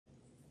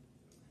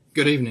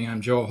Good evening.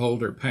 I'm Joe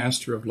Holder,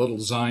 pastor of Little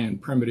Zion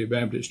Primitive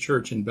Baptist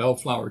Church in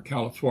Bellflower,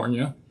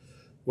 California.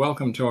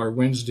 Welcome to our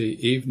Wednesday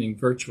evening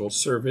virtual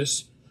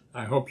service.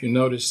 I hope you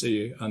noticed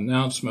the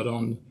announcement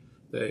on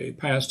the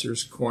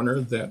pastor's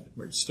corner that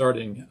we're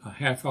starting a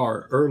half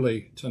hour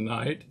early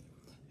tonight.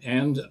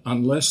 And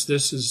unless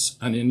this is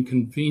an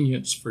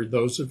inconvenience for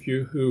those of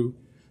you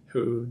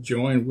who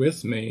join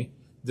with me,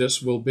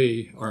 this will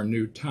be our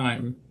new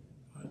time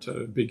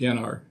to begin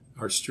our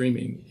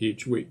streaming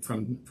each week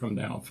from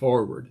now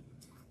forward.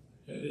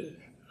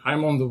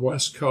 I'm on the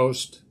West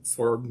Coast.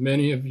 For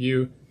many of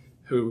you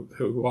who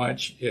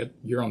watch it,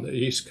 you're on the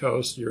East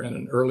Coast, you're in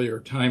an earlier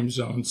time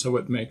zone, so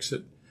it makes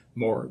it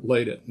more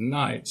late at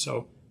night.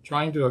 So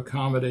trying to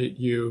accommodate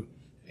you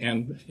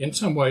and in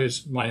some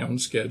ways my own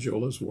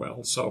schedule as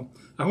well. So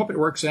I hope it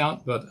works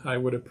out, but I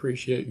would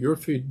appreciate your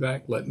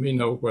feedback. Let me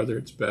know whether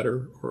it's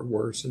better or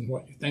worse and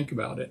what you think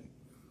about it.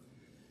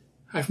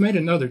 I've made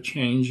another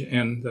change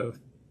in the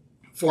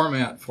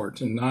format for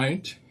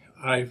tonight.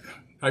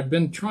 I've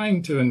been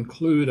trying to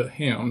include a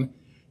hymn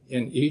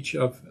in each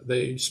of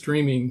the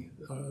streaming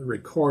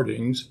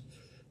recordings,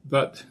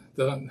 but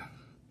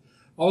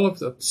all of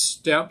the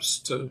steps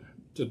to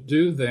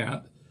do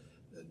that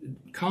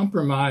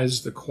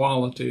compromise the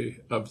quality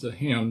of the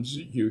hymns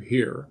you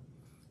hear.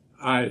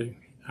 I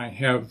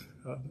have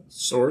a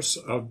source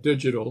of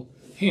digital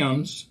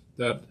hymns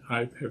that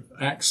I have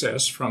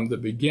accessed from the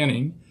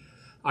beginning.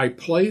 I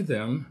play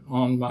them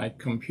on my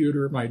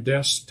computer, my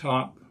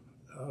desktop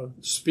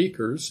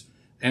speakers,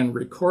 and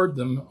record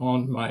them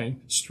on my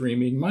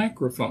streaming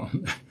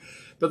microphone.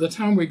 By the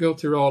time we go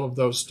through all of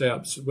those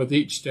steps, with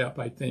each step,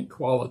 I think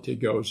quality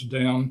goes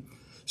down.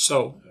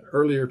 So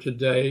earlier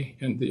today,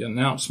 in the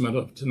announcement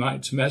of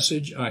tonight's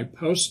message, I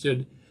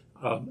posted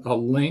a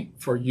link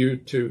for you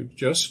to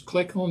just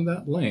click on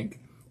that link,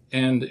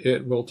 and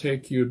it will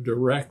take you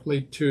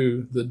directly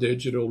to the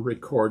digital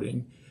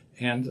recording.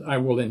 And I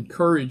will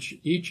encourage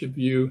each of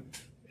you,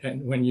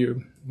 and when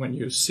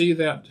you see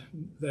that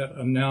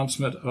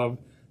announcement of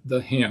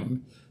the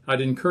hymn,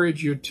 I'd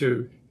encourage you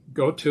to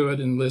go to it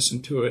and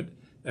listen to it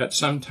at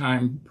some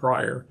time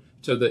prior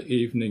to the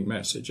evening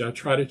message. I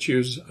try to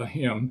choose a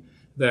hymn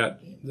that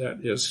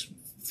is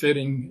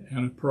fitting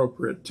and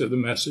appropriate to the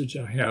message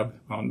I have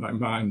on my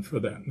mind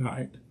for that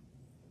night.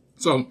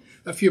 So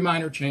a few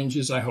minor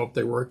changes. I hope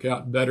they work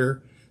out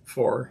better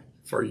for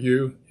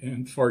you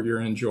and for your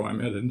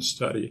enjoyment and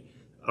study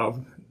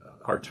of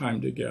our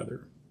time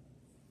together.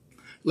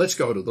 Let's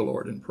go to the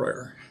Lord in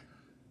prayer.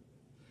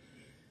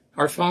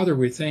 Our Father,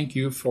 we thank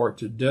you for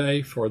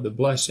today, for the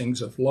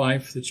blessings of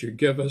life that you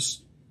give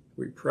us.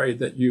 We pray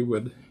that you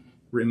would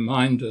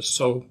remind us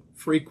so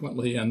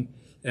frequently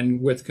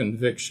and with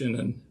conviction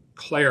and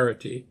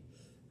clarity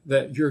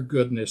that your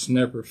goodness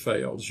never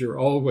fails. You're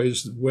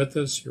always with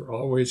us, you're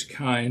always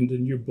kind,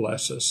 and you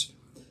bless us.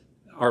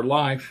 Our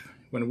life,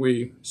 when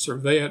we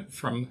survey it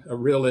from a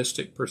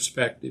realistic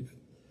perspective,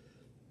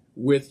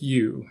 with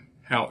you,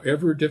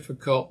 however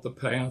difficult the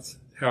path,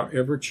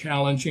 however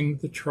challenging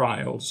the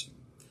trials,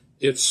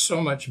 it's so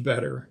much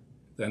better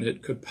than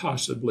it could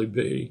possibly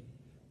be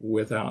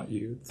without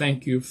you.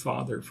 Thank you,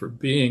 Father, for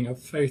being a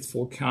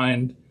faithful,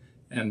 kind,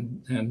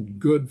 and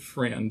good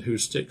friend who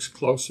sticks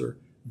closer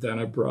than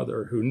a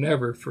brother, who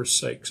never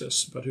forsakes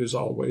us, but who's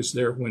always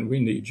there when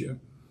we need you.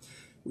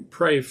 We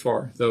pray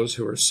for those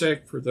who are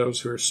sick, for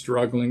those who are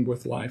struggling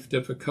with life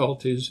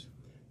difficulties.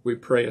 We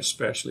pray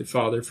especially,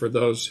 Father, for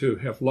those who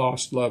have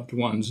lost loved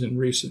ones in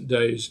recent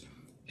days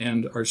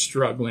and are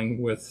struggling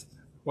with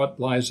what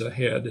lies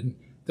ahead in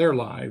their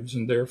lives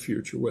and their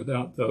future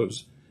without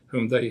those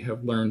whom they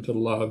have learned to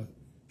love,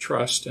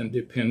 trust, and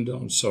depend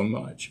on so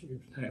much.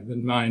 We have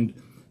in mind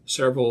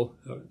several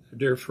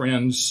dear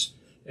friends,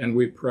 and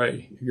we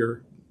pray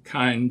your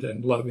kind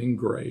and loving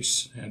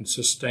grace and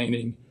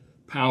sustaining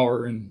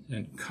power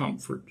and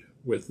comfort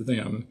with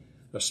them,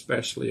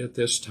 especially at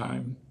this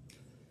time.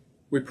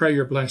 We pray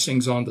your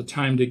blessings on the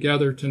time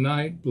together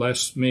tonight.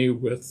 Bless me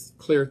with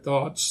clear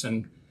thoughts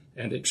and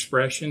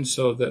expression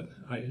so that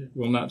I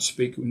will not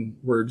speak in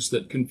words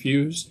that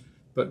confuse,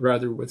 but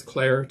rather with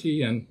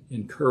clarity and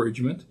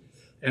encouragement.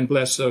 And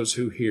bless those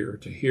who hear,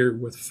 to hear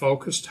with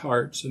focused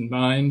hearts and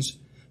minds,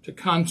 to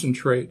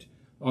concentrate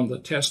on the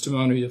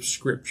testimony of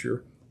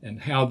Scripture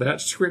and how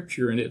that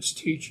Scripture and its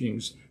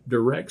teachings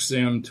directs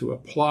them to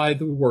apply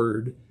the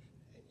Word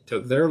to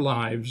their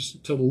lives,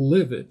 to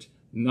live it,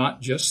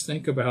 not just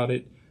think about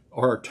it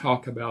or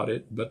talk about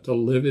it, but to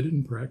live it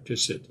and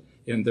practice it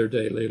in their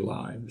daily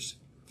lives.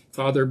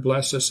 Father,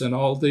 bless us in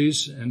all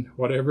these and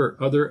whatever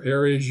other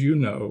areas you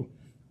know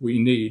we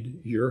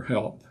need your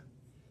help.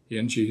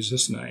 In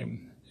Jesus'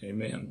 name,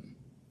 amen.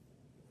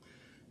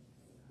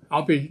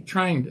 I'll be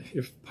trying,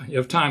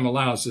 if time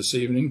allows this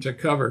evening, to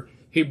cover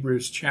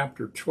Hebrews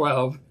chapter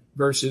 12,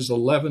 verses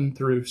 11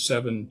 through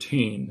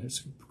 17.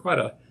 It's quite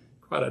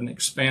an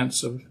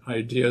expanse of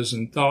ideas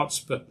and thoughts,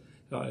 but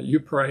you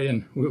pray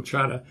and we'll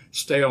try to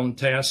stay on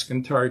task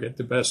and target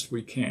the best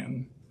we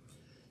can.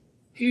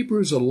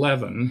 Hebrews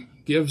 11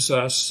 gives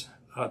us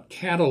a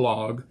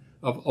catalog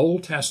of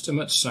Old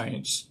Testament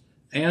saints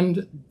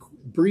and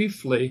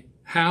briefly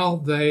how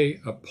they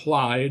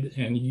applied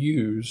and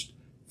used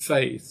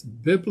faith,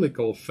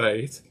 biblical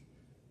faith,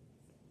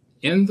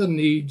 in the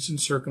needs and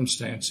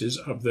circumstances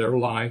of their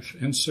life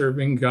and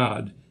serving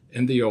God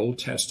in the Old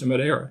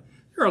Testament era.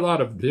 There are a lot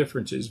of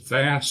differences,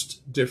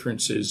 vast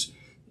differences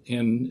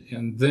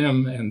in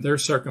them and their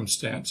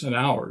circumstance and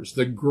ours.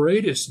 The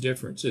greatest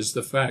difference is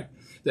the fact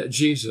that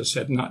Jesus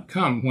had not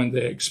come when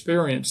they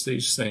experienced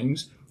these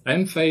things,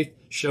 and faith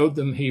showed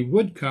them he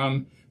would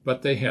come,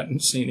 but they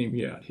hadn't seen him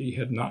yet. He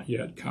had not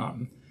yet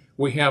come.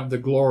 We have the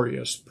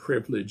glorious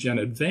privilege and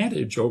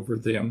advantage over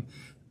them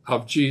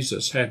of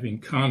Jesus having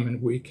come,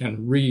 and we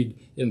can read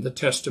in the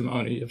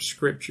testimony of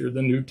Scripture,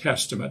 the New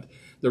Testament,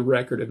 the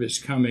record of his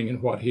coming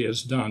and what he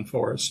has done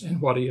for us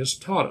and what he has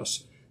taught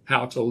us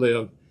how to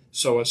live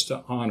so as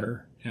to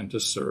honor and to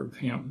serve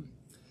him.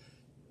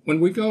 When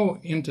we go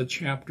into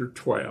chapter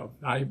 12,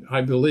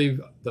 I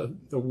believe the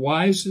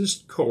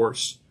wisest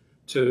course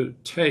to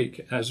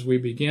take as we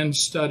begin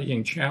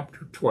studying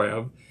chapter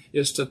 12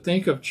 is to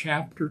think of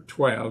chapter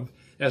 12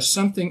 as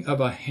something of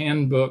a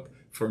handbook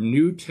for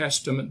New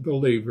Testament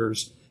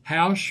believers.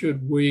 How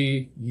should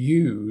we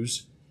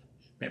use,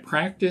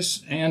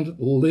 practice, and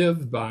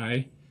live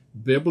by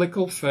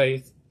biblical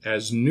faith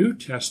as New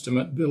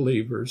Testament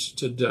believers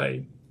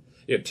today?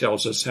 It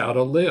tells us how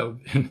to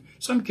live, in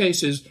some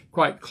cases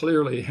quite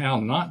clearly how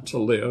not to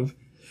live.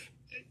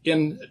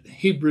 In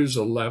Hebrews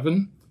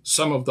 11,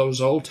 some of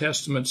those Old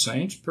Testament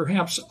saints,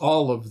 perhaps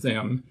all of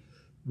them,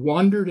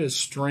 wandered as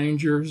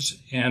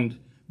strangers, and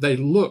they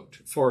looked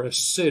for a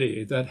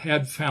city that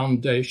had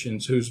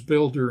foundations, whose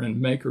builder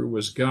and maker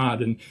was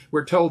God. And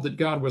we're told that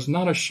God was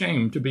not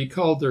ashamed to be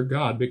called their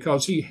God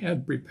because he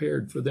had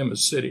prepared for them a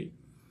city.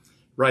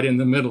 Right in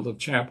the middle of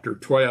chapter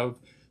 12,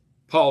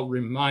 Paul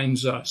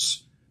reminds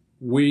us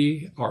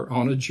we are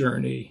on a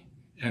journey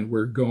and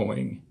we're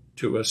going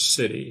to a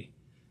city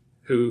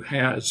who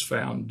has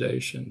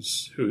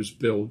foundations, whose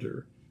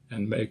builder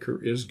and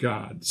maker is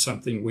God,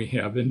 something we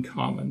have in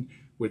common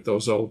with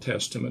those Old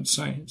Testament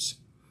saints.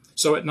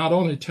 So it not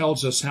only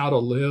tells us how to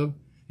live,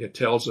 it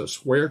tells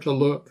us where to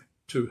look,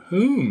 to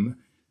whom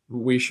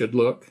we should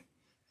look,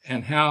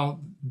 and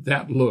how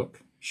that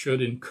look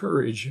should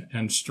encourage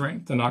and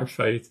strengthen our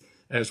faith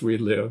as we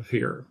live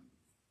here.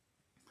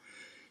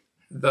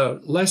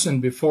 The lesson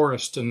before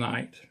us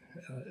tonight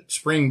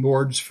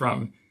springboards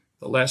from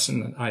the lesson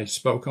that I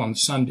spoke on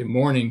Sunday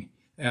morning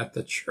at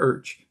the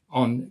church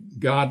on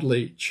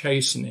godly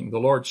chastening, the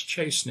Lord's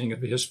chastening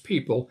of his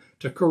people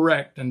to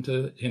correct and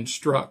to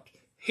instruct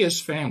his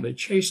family.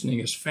 Chastening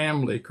is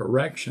family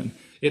correction.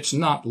 It's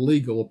not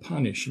legal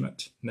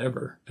punishment,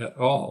 never at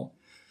all.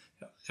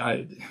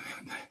 I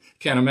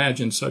can't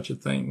imagine such a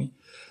thing.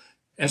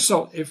 And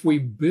so if we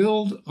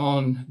build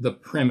on the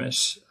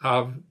premise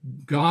of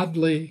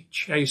godly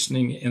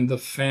chastening in the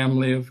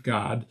family of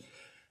God,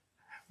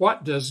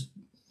 what does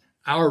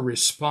our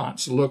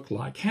response look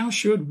like? How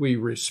should we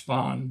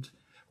respond?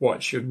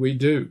 What should we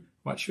do?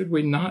 What should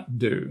we not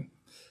do?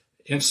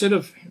 Instead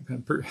of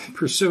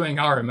pursuing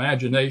our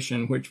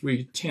imagination, which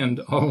we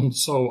tend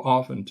so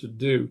often to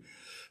do,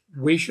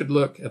 we should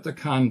look at the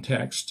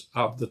context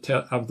of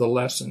the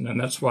lesson,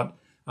 and that's what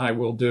I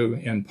will do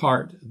in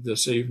part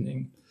this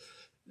evening.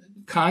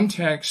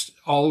 Context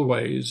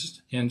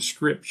always in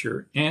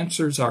Scripture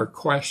answers our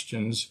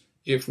questions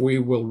if we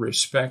will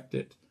respect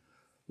it.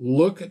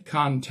 Look at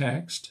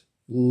context,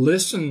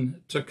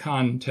 listen to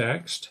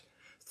context,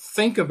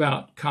 think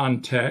about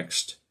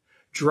context,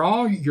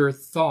 draw your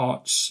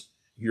thoughts,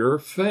 your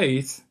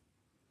faith,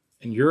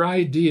 and your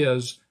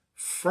ideas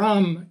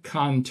from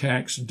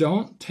context.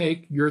 Don't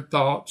take your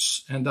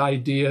thoughts and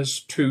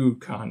ideas to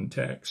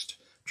context.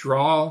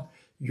 Draw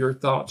your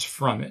thoughts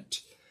from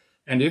it.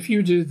 And if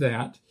you do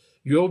that,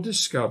 you'll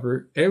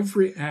discover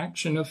every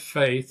action of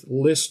faith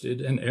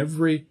listed and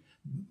every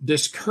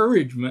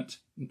discouragement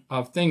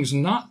of things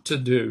not to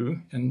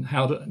do and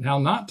how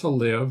not to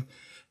live.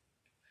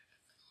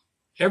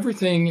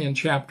 Everything in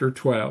chapter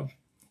 12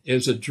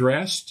 is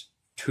addressed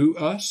to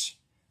us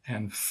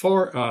and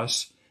for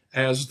us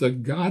as the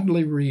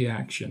godly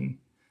reaction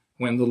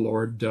when the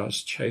Lord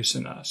does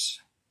chasten us.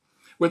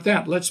 With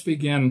that, let's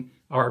begin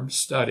our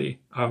study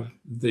of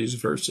these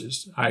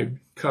verses. I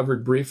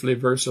covered briefly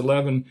verse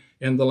 11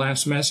 in the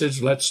last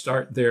message. Let's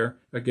start there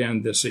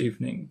again this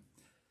evening.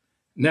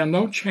 Now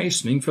no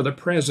chastening for the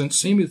present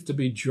seemeth to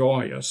be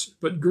joyous,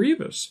 but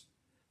grievous.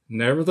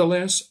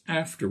 Nevertheless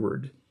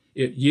afterward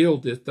it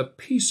yieldeth the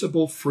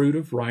peaceable fruit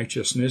of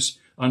righteousness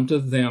unto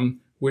them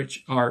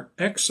which are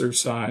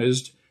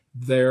exercised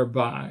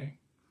thereby.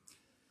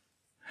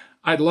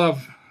 I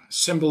love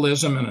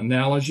symbolism and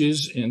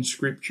analogies in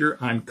Scripture.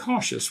 I'm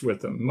cautious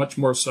with them, much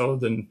more so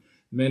than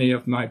many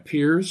of my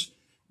peers.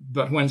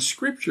 But when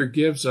Scripture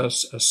gives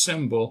us a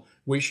symbol,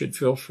 we should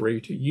feel free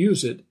to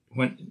use it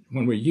when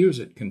we use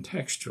it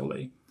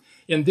contextually.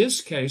 In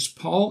this case,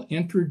 Paul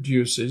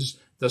introduces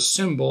the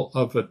symbol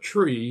of a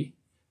tree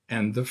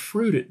and the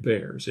fruit it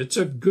bears. It's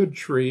a good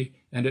tree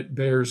and it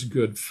bears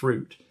good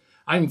fruit.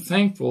 I'm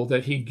thankful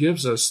that he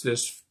gives us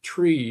this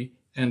tree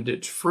and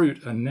its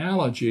fruit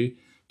analogy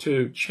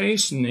to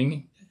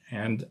chastening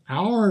and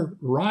our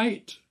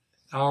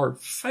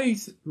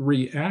faith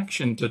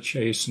reaction to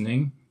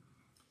chastening,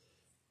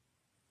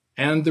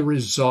 and the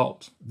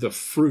result, the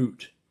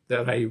fruit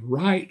that a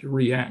right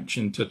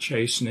reaction to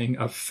chastening,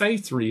 a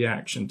faith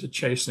reaction to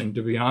chastening,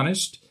 to be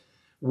honest,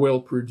 will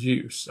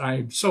produce.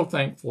 I'm so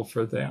thankful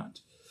for that.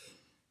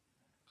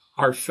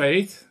 Our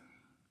faith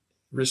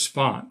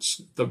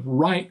response, the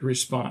right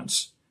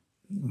response,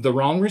 the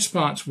wrong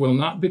response will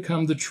not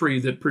become the tree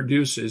that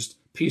produces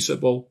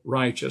peaceable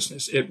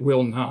righteousness. It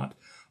will not.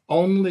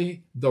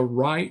 Only the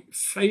right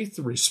faith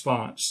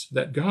response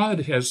that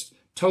God has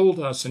told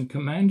us and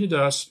commanded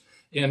us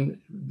in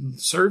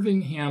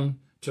serving Him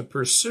to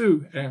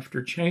pursue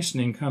after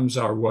chastening comes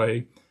our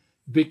way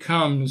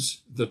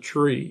becomes the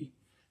tree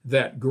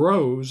that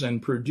grows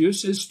and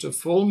produces to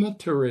full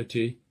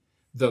maturity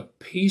the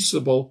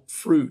peaceable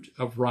fruit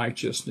of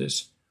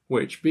righteousness,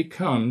 which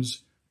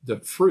becomes the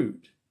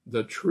fruit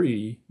the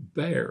tree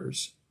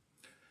bears.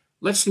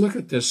 Let's look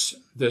at this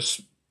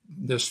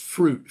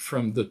fruit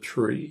from the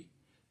tree.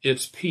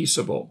 It's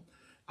peaceable.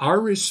 Our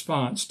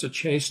response to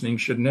chastening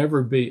should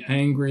never be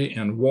angry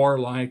and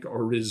warlike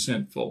or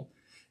resentful.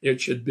 It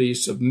should be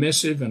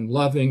submissive and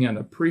loving and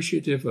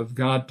appreciative of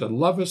God to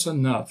love us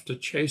enough to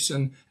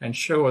chasten and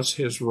show us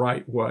His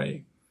right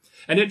way.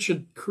 And it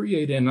should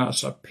create in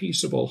us a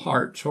peaceable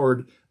heart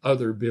toward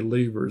other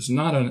believers,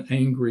 not an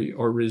angry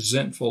or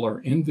resentful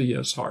or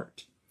envious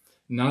heart.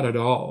 Not at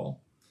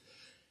all.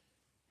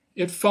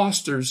 It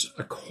fosters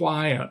a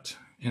quiet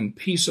and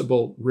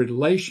peaceable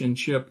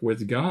relationship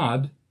with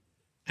God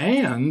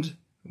and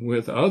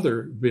with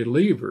other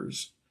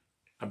believers.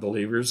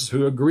 Believers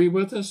who agree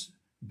with us,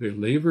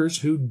 believers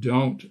who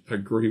don't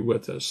agree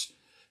with us.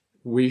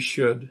 We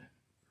should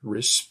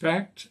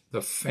respect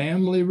the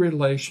family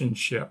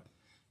relationship.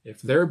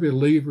 If they're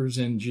believers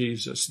in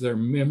Jesus, they're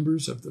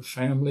members of the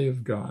family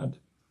of God.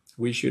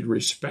 We should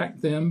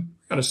respect them.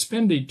 We're going to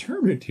spend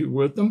eternity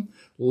with them.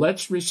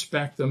 Let's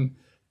respect them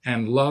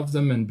and love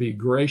them and be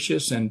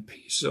gracious and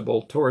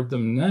peaceable toward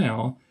them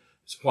now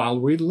while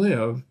we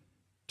live,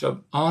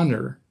 to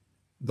honor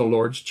the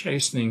Lord's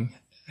chastening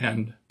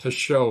and to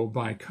show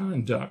by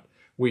conduct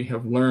we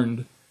have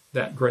learned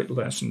that great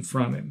lesson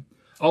from Him.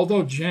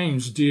 Although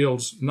James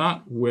deals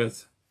not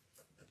with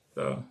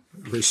the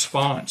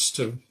response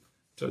to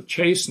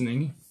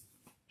chastening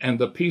and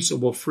the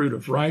peaceable fruit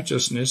of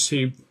righteousness,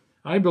 he,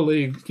 I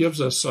believe, gives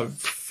us a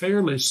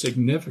fairly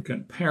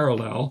significant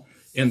parallel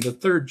in the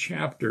 3rd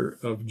chapter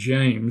of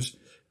James,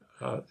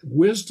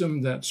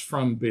 wisdom that's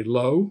from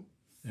below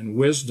and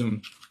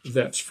wisdom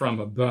that's from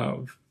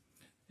above.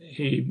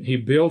 He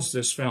builds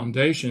this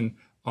foundation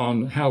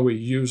on how we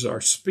use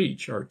our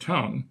speech, our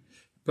tongue.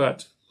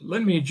 But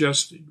let me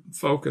just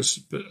focus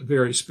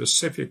very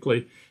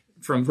specifically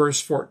from verse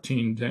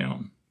 14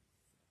 down.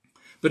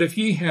 But if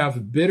ye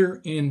have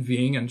bitter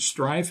envying and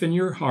strife in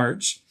your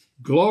hearts,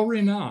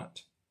 glory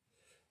not.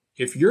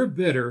 If you're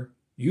bitter,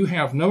 you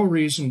have no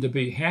reason to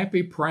be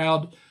happy,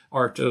 proud,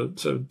 or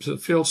to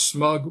feel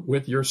smug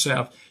with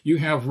yourself. You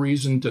have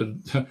reason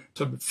to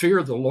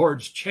fear the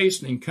Lord's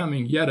chastening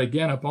coming yet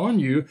again upon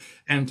you,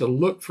 and to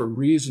look for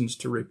reasons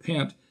to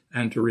repent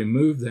and to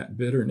remove that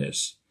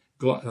bitterness.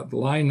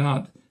 Lie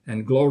not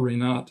and glory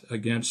not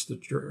against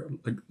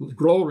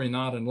glory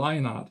not and lie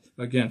not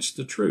against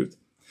the truth.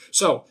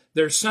 So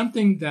there's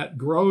something that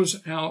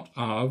grows out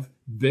of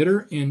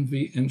bitter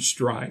envy and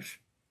strife.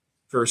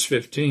 Verse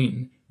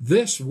 15,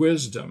 this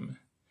wisdom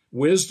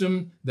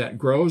that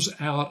grows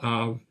out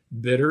of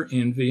bitter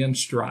envy and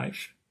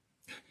strife.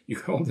 You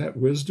call that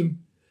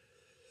wisdom?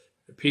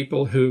 The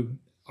people who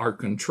are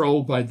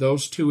controlled by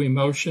those two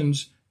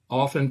emotions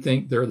often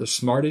think they're the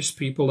smartest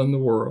people in the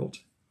world,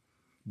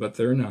 but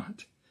they're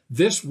not.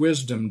 This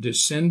wisdom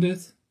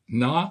descendeth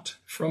not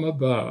from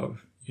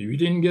above. You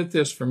didn't get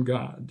this from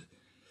God,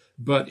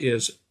 but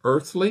is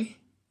earthly,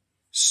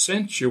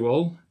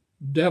 sensual,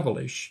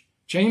 devilish.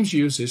 James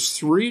uses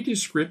 3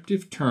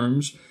 descriptive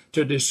terms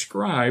to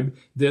describe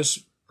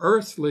this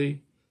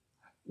earthly,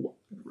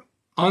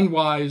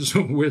 unwise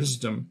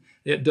wisdom.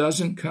 It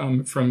doesn't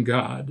come from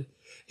God.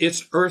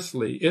 It's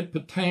earthly. It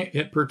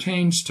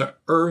pertains to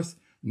earth,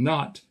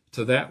 not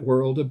to that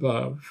world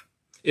above.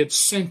 It's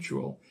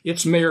sensual.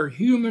 It's mere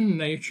human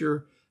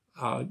nature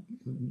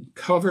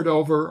covered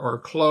over or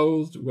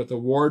clothed with a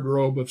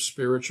wardrobe of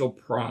spiritual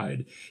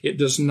pride. It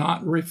does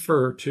not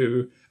refer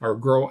to or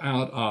grow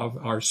out of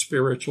our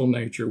spiritual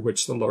nature,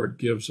 which the Lord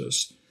gives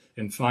us.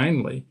 And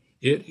finally,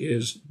 it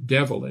is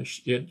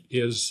devilish. It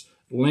is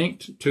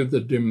linked to the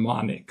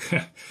demonic.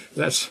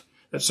 That's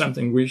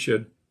something we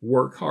should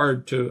work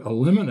hard to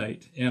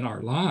eliminate in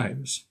our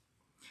lives.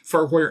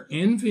 For where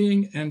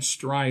envying and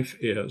strife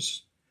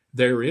is,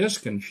 there is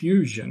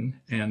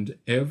confusion and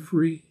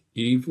every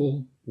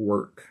evil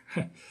work.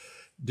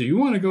 Do you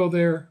want to go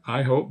there?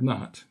 I hope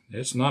not.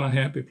 It's not a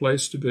happy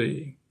place to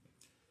be.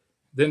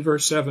 Then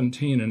verse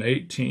 17 and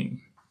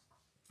 18.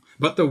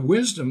 But the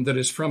wisdom that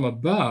is from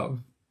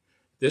above,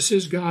 This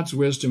is God's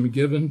wisdom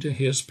given to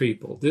his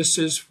people. This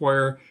is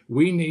where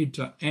we need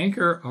to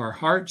anchor our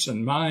hearts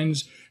and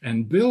minds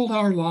and build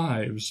our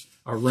lives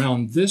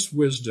around this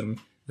wisdom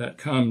that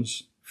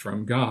comes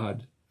from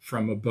God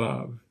from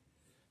above.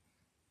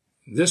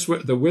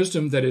 The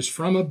wisdom that is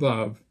from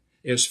above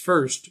is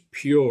first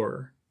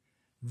pure,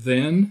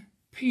 then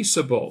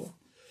peaceable.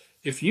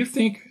 If you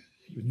think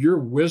your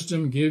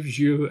wisdom gives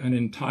you an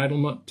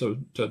entitlement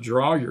to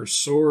draw your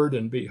sword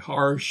and be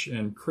harsh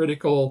and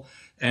critical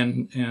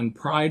and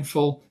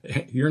prideful,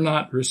 you're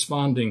not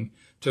responding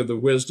to the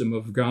wisdom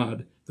of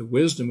God. The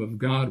wisdom of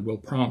God will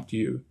prompt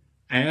you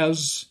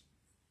as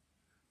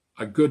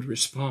a good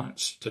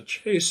response to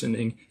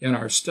chastening in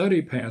our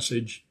study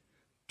passage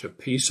to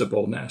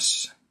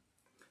peaceableness.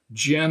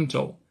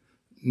 Gentle,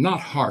 not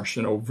harsh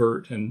and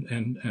overt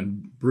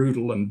and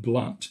brutal and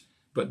blunt,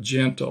 but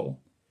gentle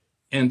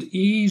and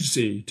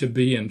easy to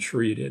be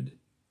entreated,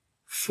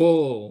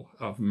 full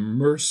of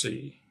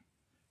mercy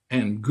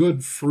and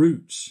good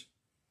fruits,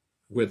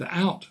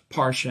 without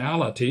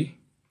partiality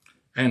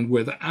and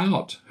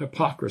without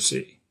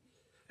hypocrisy.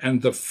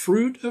 And the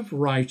fruit of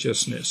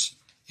righteousness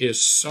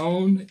is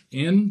sown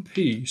in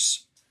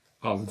peace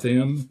of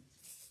them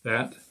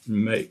that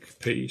make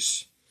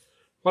peace.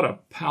 What a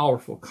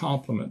powerful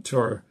compliment to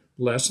our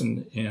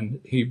lesson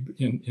in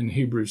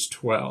Hebrews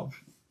 12.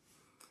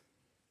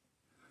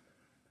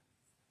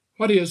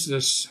 What is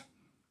this?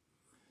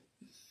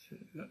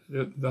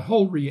 The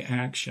whole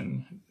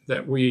reaction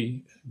that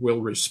we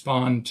will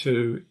respond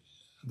to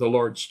the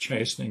Lord's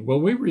chastening. Will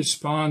we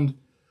respond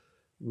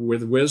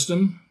with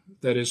wisdom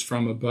that is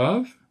from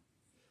above,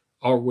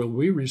 or will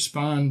we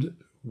respond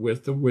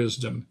with the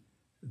wisdom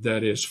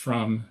that is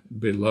from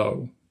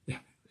below?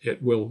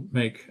 It will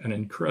make an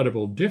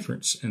incredible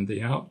difference in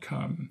the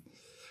outcome.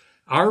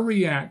 Our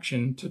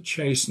reaction to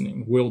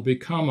chastening will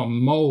become a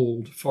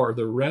mold for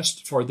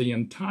the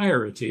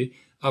entirety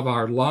of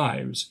our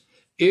lives.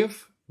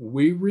 If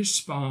we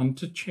respond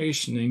to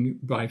chastening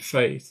by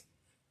faith,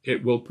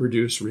 it will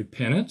produce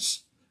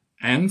repentance,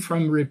 and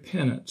from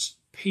repentance,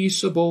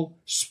 peaceable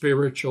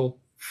spiritual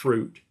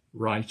fruit,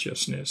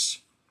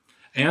 righteousness.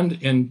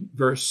 And in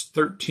verse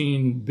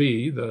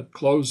 13b, the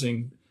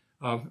closing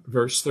of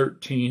verse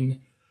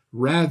 13,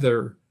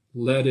 rather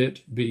let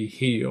it be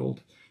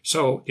healed.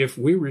 So if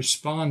we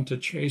respond to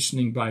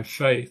chastening by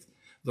faith,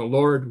 the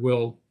Lord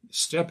will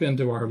step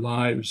into our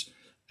lives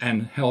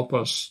and help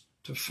us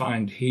to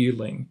find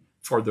healing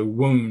for the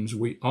wounds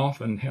we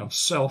often have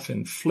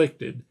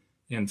inflicted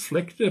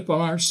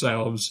upon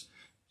ourselves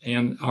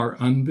in our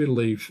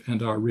unbelief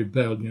and our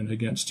rebellion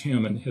against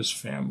him and his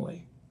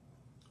family.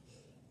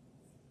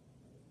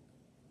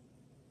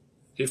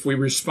 If we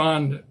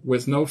respond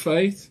with no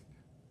faith,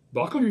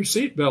 buckle your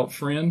seatbelt,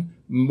 friend.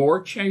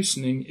 More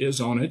chastening is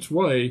on its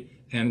way,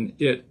 and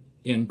it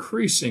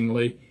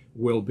increasingly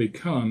will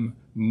become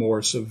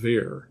more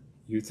severe.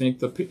 You think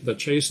the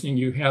chastening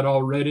you had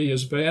already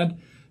is bad?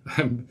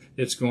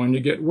 It's going to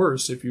get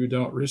worse if you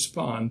don't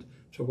respond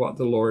to what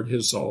the Lord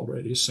has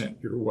already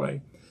sent your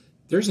way.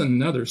 There's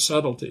another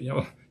subtlety.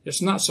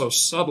 It's not so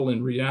subtle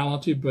in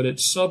reality, but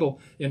it's subtle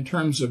in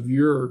terms of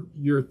your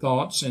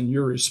thoughts and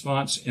your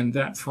response in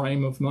that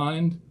frame of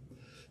mind.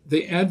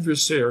 The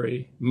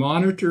adversary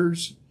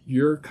monitors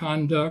your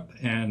conduct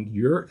and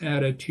your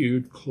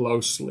attitude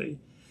closely.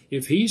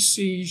 If he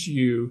sees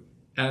you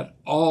at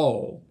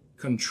all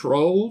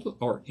controlled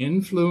or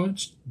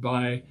influenced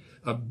by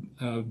a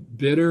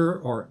bitter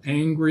or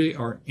angry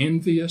or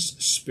envious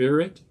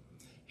spirit,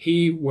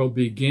 he will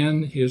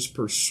begin his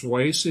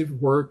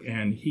persuasive work,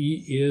 and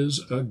he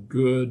is a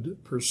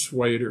good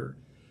persuader.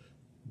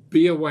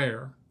 Be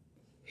aware.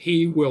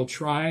 He will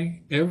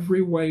try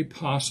every way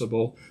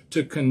possible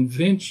to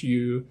convince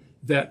you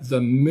that the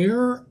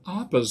mere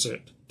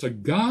opposite to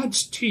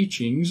God's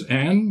teachings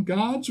and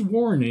God's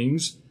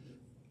warnings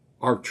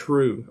are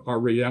true, are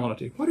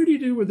reality. What did he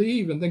do with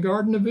Eve in the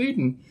Garden of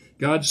Eden?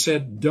 God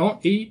said,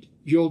 don't eat,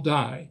 you'll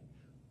die.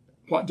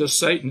 What does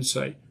Satan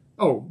say?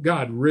 Oh,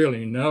 God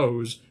really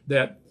knows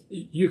that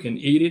you can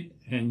eat it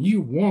and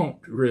you won't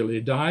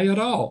really die at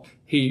all.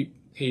 He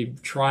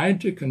tried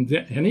to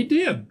convince, and he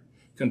did,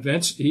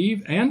 convince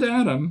Eve and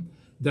Adam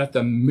that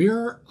the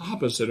mere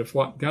opposite of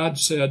what God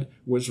said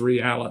was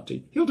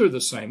reality. He'll do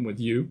the same with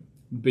you.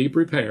 Be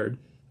prepared,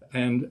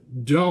 and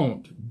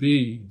don't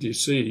be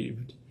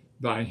deceived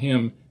by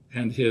him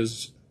and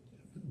his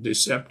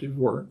deceptive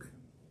work.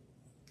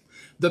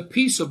 The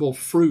peaceable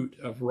fruit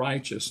of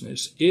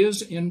righteousness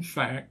is, in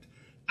fact,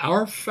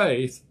 our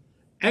faith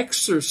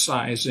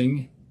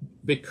exercising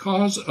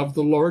because of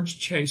the Lord's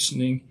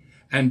chastening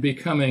and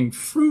becoming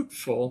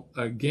fruitful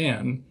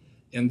again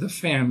in the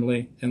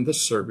family and the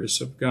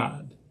service of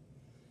God.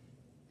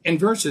 In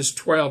verses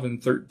 12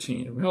 and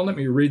 13, well, let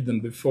me read them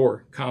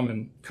before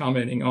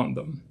commenting on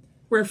them.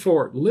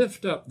 Wherefore,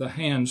 lift up the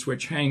hands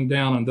which hang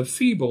down on the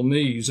feeble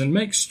knees, and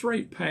make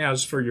straight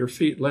paths for your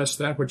feet, lest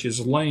that which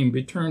is lame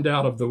be turned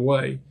out of the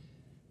way,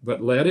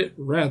 but let it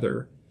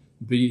rather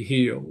be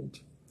healed.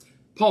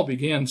 Paul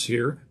begins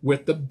here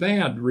with the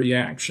bad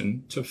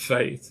reaction to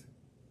faith,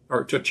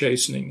 or to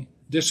chastening,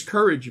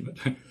 discouragement.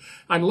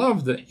 I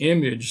love the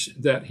image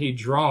that he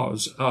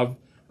draws of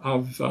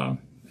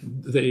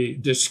the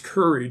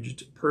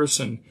discouraged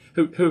person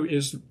who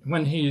is,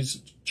 when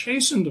he's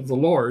chastened of the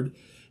Lord,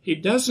 he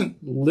doesn't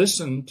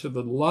listen to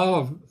the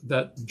love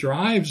that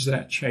drives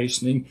that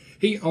chastening.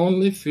 He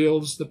only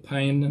feels the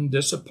pain and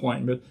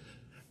disappointment.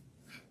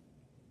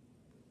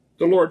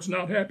 The Lord's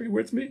not happy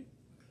with me.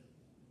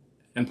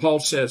 And Paul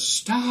says,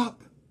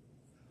 stop.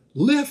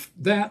 Lift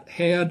that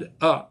head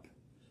up.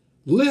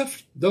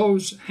 Lift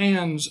those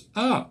hands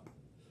up.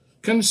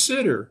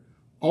 Consider,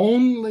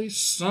 only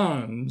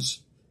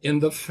sons in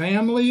the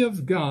family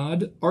of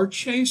God are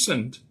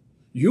chastened.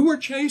 You are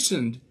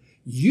chastened.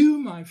 You,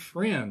 my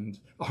friend,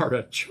 are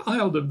a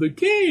child of the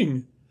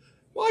King.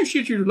 Why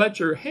should you let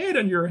your head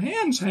and your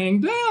hands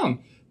hang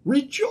down?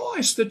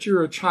 Rejoice that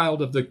you're a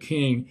child of the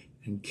King,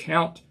 and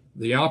count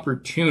the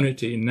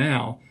opportunity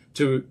now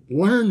to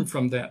learn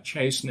from that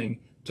chastening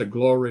to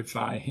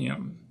glorify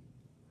him.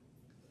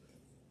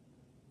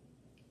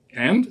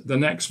 And the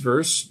next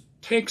verse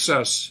takes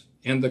us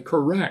in the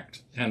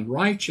correct and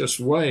righteous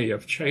way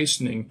of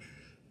chastening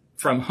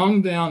from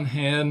hung down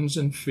hands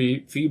and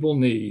feeble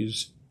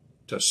knees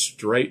to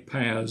straight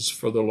paths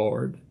for the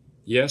Lord.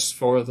 Yes,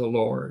 for the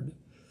Lord.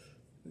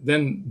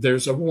 Then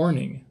there's a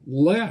warning,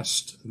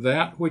 lest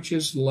that which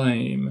is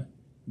lame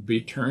be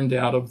turned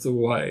out of the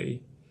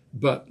way,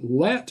 but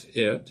let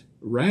it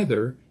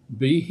rather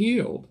be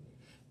healed.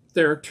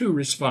 There are two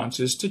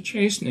responses to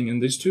chastening in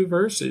these two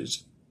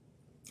verses.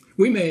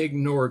 We may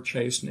ignore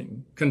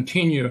chastening,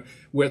 continue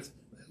with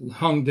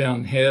hung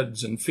down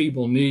heads and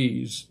feeble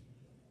knees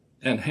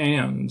and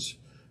hands.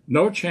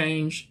 No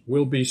change.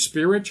 We'll be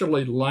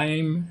spiritually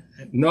lame,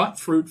 not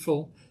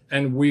fruitful,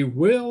 and we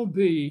will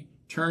be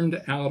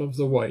turned out of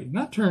the way.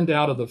 Not turned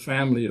out of the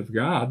family of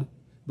God,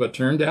 but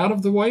turned out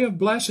of the way of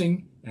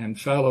blessing and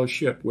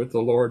fellowship with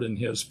the Lord and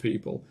his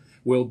people.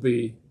 We'll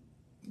be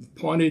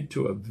pointed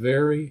to a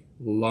very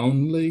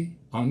lonely,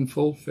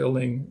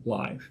 unfulfilling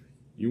life.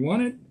 You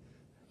want it?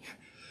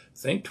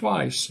 Think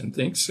twice and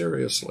think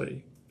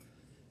seriously.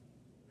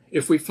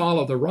 If we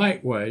follow the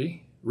right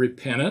way,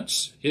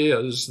 repentance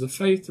is the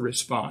faith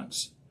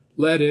response.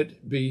 Let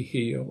it be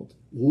healed.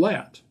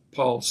 Let,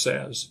 Paul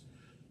says.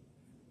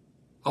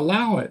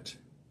 Allow it.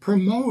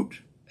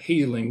 Promote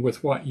healing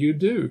with what you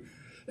do.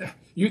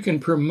 You can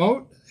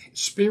promote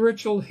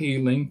spiritual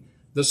healing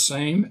the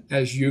same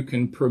as you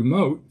can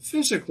promote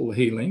physical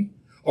healing,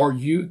 or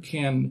you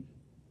can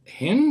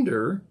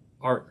hinder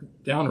or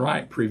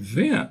downright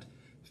prevent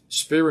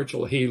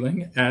spiritual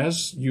healing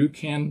as you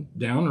can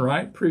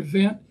downright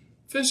prevent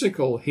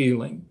physical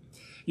healing.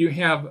 You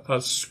have a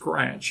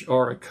scratch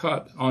or a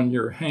cut on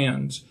your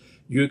hands.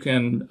 You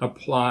can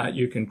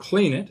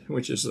clean it,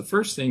 which is the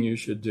first thing you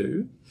should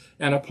do,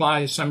 and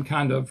apply some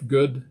kind of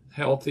good,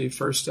 healthy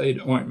first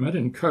aid ointment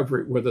and cover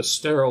it with a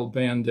sterile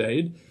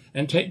Band-Aid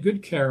and take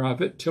good care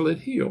of it till it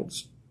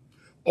heals.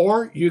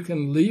 Or you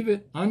can leave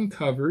it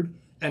uncovered,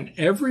 and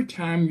every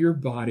time your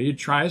body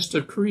tries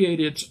to create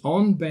its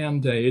own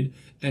Band-Aid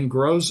and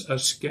grows a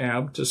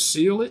scab to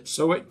seal it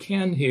so it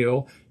can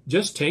heal,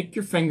 just take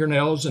your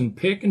fingernails and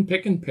pick and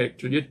pick and pick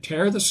till you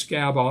tear the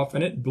scab off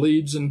and it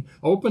bleeds and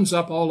opens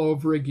up all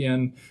over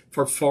again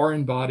for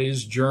foreign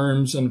bodies,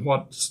 germs, and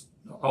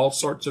all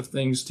sorts of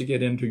things to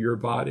get into your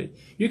body.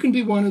 You can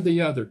do one or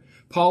the other.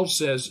 Paul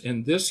says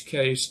in this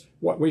case,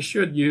 what we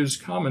should use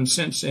common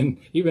sense in,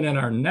 even in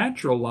our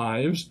natural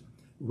lives,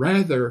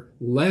 rather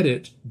let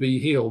it be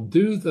healed.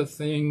 Do the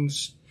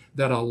things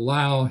that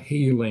allow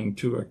healing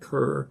to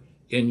occur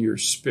in your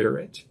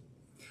spirit.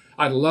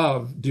 I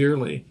love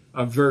dearly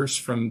a verse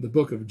from the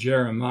book of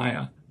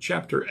Jeremiah,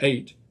 chapter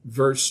 8,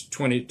 verse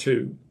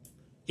 22.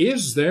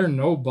 Is there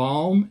no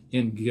balm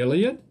in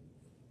Gilead?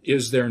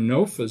 Is there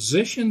no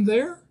physician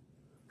there?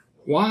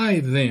 Why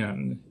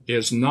then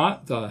is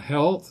not the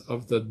health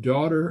of the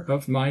daughter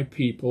of my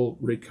people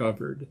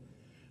recovered?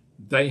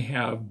 They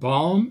have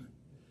balm.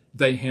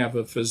 They have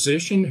a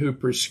physician who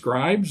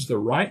prescribes the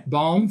right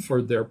balm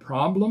for their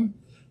problem,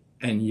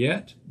 and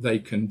yet they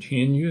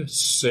continue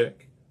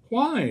sick.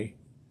 Why?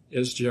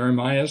 Is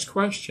Jeremiah's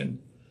question.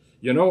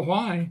 You know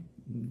why?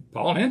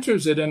 Paul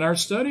answers it in our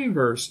study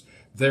verse.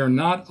 They're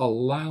not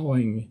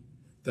allowing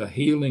the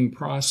healing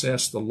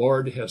process the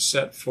Lord has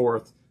set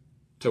forth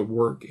to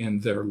work in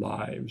their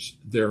lives.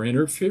 They're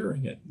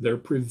interfering it. They're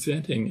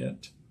preventing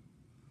it.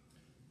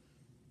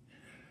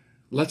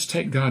 Let's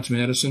take God's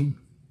medicine,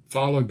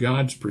 follow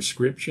God's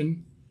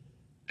prescription,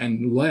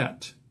 and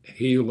let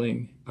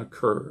healing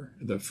occur.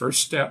 The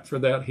first step for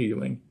that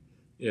healing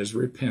is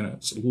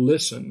repentance.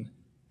 Listen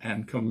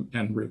and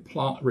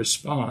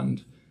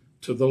respond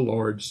to the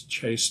Lord's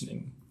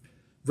chastening.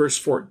 Verse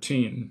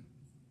 14,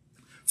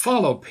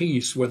 follow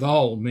peace with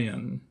all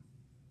men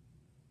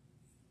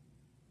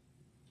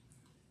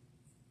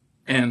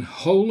and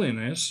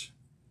holiness,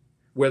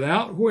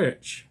 without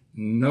which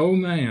no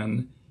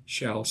man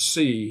shall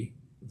see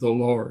the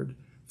Lord.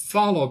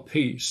 Follow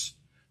peace.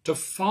 To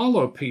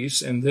follow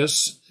peace in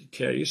this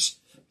case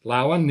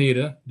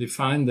Louw-Nida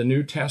defined the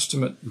New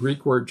Testament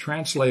Greek word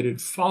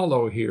translated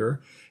follow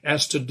here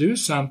as to do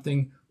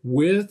something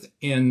with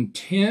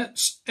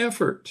intense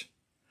effort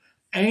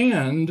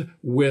and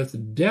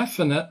with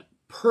definite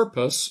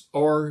purpose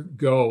or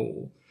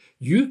goal.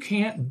 You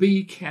can't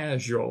be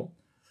casual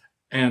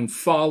and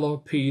follow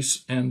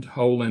peace and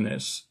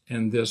holiness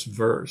in this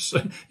verse.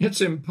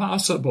 It's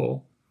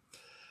impossible.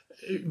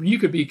 You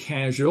could be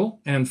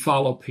casual and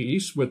follow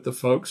peace with the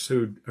folks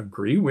who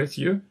agree with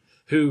you,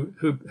 who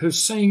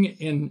sing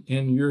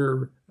in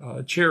your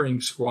cheering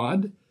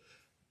squad.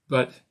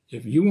 But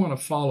if you want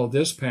to follow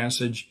this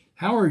passage,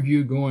 how are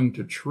you going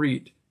to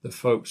treat the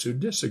folks who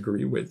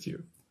disagree with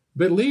you?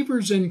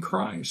 Believers in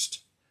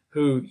Christ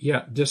who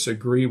yet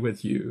disagree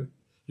with you,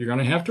 you're going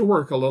to have to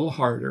work a little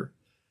harder.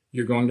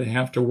 You're going to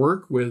have to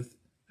work with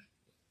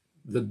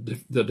the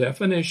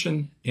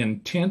definition,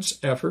 intense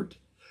effort,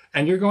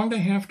 and you're going to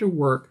have to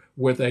work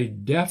with a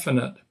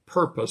definite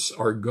purpose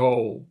or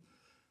goal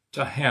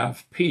to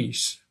have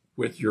peace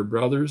with your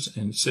brothers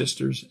and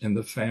sisters in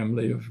the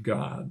family of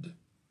God.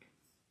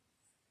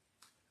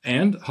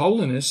 And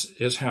holiness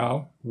is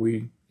how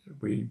we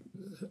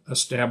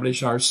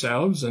establish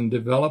ourselves and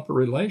develop a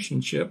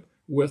relationship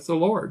with the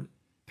Lord.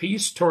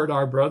 Peace toward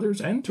our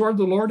brothers and toward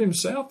the Lord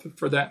himself,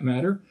 for that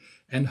matter,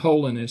 and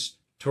holiness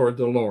toward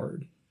the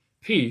Lord.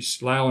 Peace,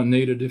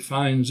 Louw-Nida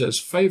defines as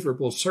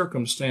favorable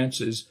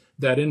circumstances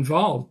that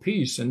involve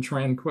peace and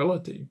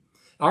tranquility.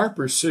 Our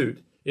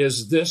pursuit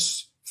is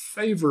this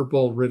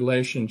favorable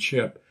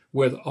relationship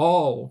with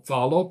all,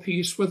 follow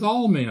peace with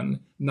all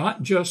men,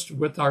 not just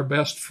with our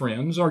best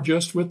friends or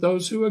just with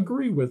those who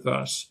agree with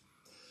us.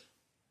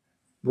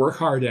 Work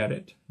hard at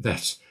it.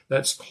 That's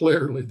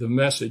clearly the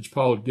message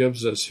Paul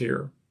gives us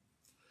here.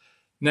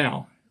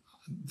 Now,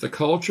 the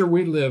culture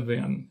we live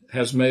in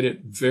has made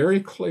it very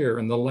clear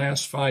in the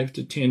last 5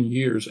 to 10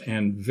 years,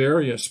 and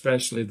very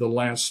especially the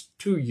last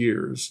 2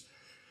 years,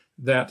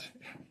 that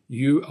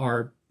you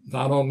are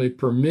not only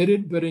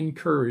permitted but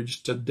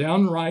encouraged to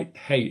downright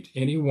hate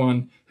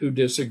anyone who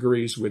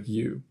disagrees with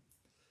you.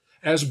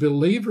 As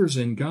believers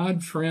in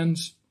God,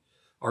 friends,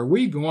 are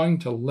we going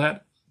to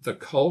let the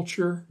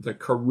culture, the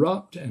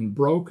corrupt and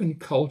broken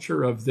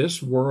culture of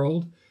this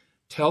world,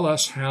 tell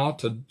us how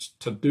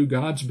to do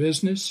God's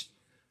business?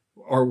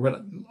 Or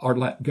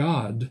let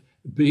God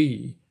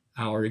be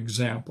our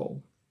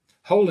example?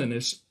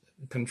 Holiness,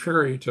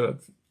 contrary to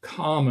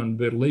common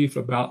belief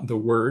about the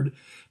word,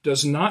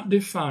 does not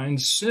define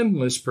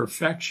sinless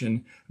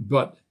perfection,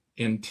 but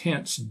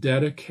intense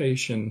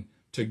dedication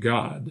to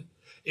God.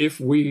 If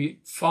we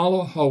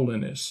follow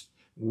holiness,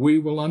 we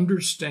will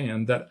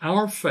understand that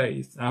our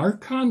faith, our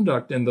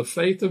conduct in the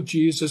faith of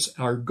Jesus,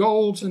 our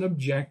goals and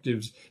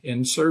objectives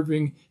in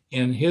serving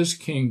in his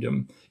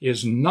kingdom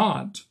is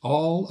not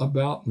all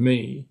about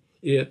me.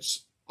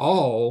 It's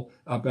all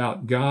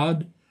about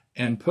God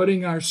and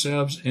putting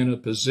ourselves in a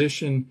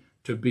position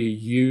to be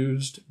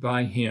used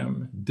by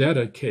him,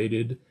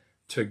 dedicated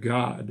to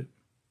God.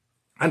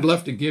 I'd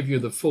love to give you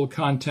the full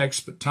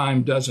context, but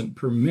time doesn't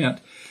permit.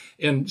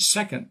 In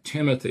 2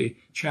 Timothy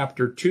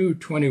chapter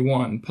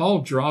 2:21, Paul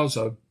draws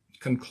a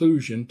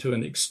conclusion to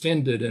an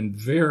extended and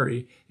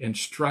very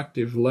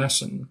instructive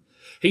lesson.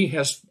 He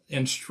has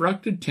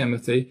instructed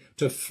Timothy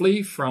to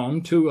flee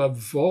from, to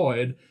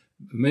avoid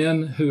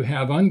men who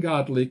have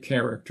ungodly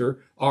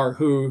character or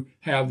who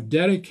have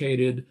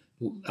dedicated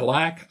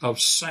lack of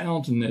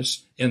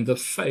soundness in the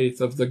faith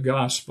of the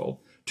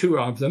gospel. 2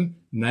 of them,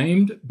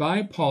 named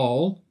by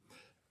Paul,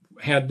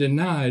 had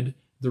denied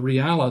the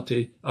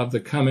reality of the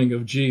coming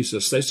of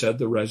Jesus. They said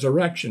the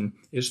resurrection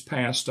is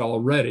past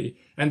already,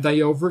 and they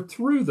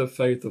overthrew the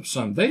faith of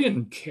some. They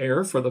didn't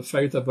care for the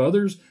faith of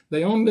others.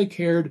 They only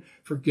cared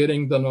for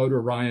getting the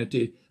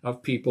notoriety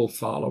of people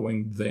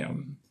following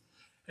them.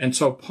 And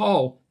so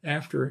Paul,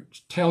 after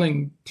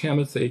telling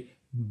Timothy,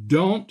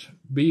 don't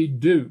be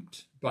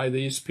duped by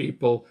these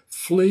people,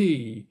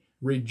 flee,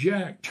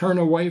 reject, turn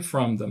away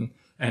from them,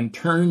 and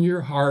turn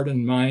your heart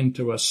and mind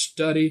to a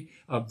study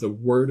of the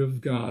Word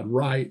of God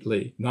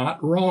rightly,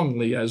 not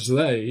wrongly as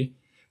they,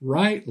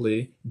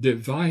 rightly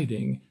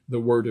dividing the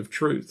word of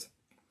truth.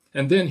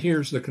 And then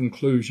here's the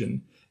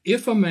conclusion.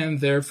 If a man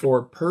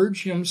therefore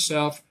purge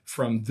himself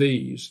from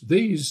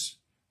these,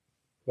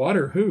 what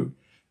or who?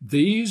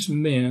 These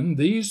men,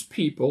 these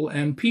people,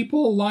 and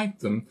people like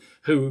them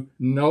who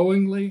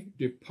knowingly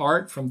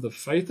depart from the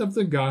faith of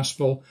the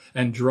gospel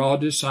and draw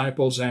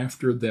disciples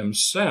after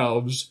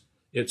themselves.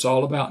 It's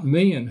all about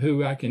me and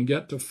who I can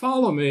get to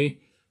follow me,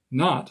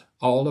 not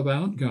all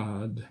about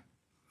God.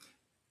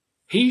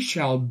 He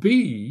shall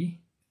be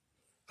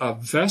a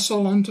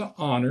vessel unto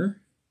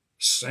honor,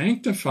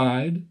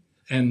 sanctified,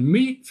 and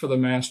meet for the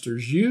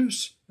master's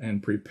use,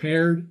 and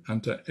prepared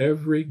unto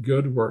every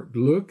good work.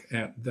 Look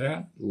at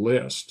that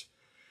list.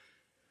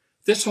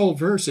 This whole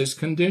verse is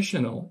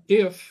conditional.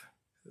 If,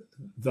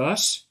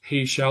 thus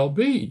he shall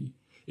be.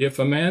 If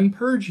a man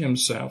purge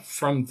himself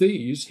from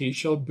these, he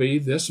shall be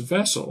this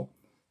vessel,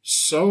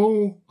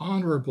 so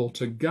honorable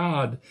to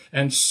God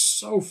and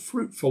so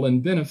fruitful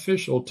and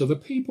beneficial to the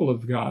people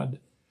of God.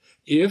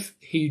 If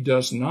he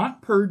does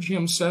not purge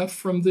himself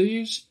from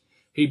these,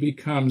 he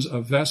becomes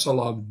a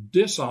vessel of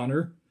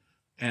dishonor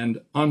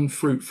and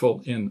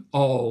unfruitful in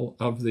all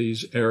of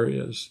these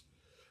areas.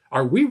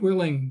 Are we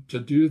willing to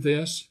do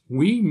this?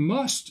 We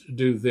must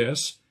do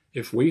this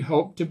if we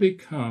hope to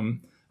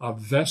become a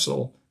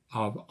vessel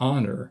of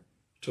honor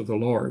to the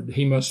Lord.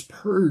 He must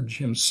purge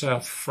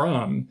himself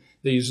from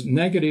these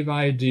negative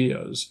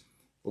ideas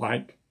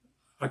like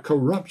a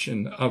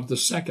corruption of the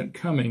second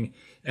coming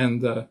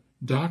and the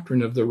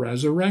doctrine of the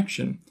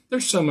resurrection.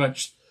 There's so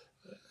much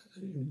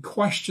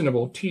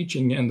questionable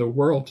teaching in the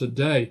world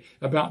today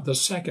about the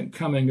second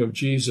coming of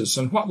Jesus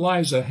and what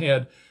lies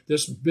ahead,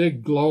 this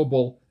big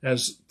global,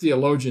 as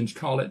theologians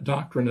call it,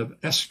 doctrine of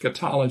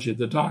eschatology,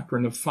 the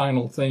doctrine of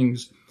final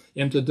things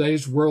in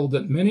today's world,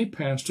 that many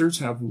pastors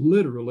have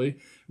literally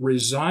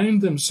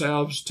resigned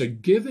themselves to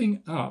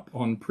giving up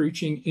on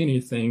preaching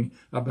anything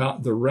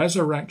about the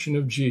resurrection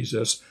of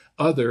Jesus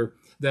other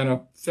than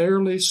a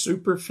fairly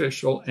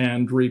superficial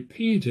and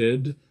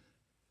repeated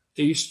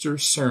Easter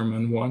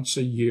sermon once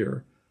a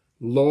year.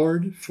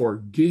 Lord,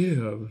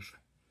 forgive.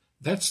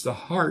 That's the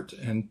heart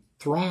and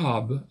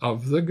throb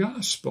of the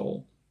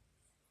gospel.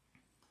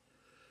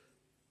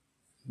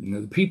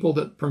 The people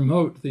that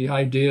promote the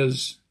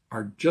ideas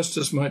are just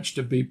as much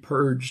to be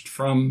purged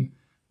from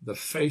the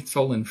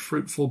faithful and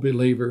fruitful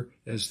believer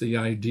as the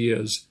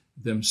ideas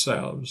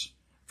themselves.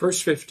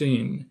 Verse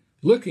 15,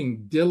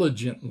 looking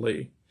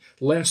diligently,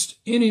 lest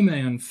any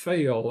man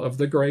fail of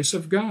the grace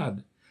of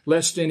God,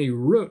 lest any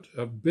root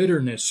of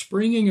bitterness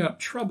springing up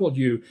trouble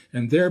you,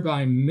 and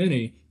thereby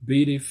many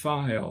be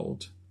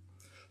defiled.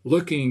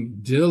 Looking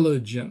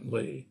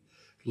diligently,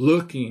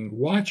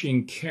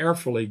 watching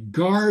carefully,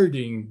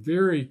 guarding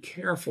very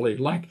carefully,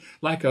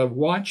 like a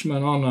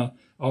watchman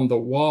on the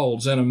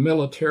walls in a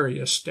military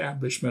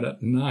establishment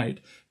at night,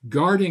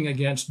 guarding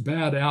against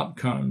bad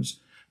outcomes.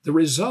 The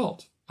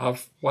result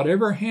of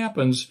whatever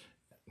happens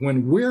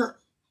when we're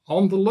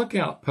on the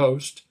lookout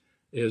post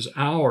is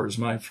ours,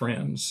 my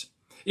friends.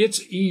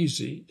 It's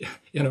easy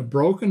in a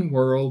broken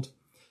world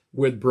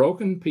with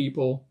broken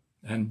people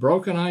and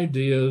broken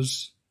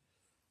ideas.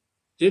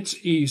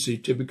 It's easy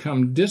to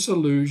become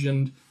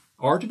disillusioned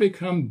or to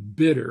become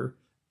bitter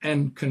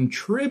and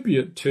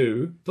contribute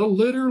to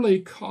literally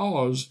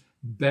cause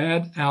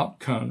bad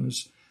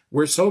outcomes.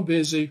 We're so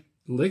busy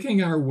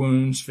licking our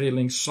wounds,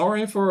 feeling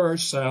sorry for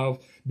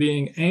ourselves,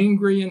 being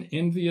angry and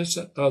envious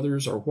at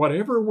others or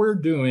whatever we're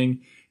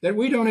doing, that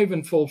we don't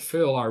even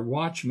fulfill our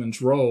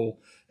watchman's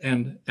role,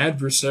 and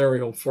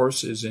adversarial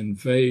forces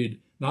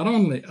invade not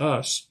only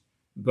us,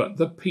 but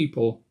the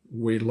people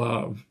we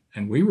love.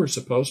 And we were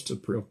supposed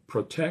to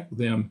protect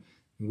them.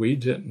 We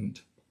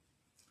didn't.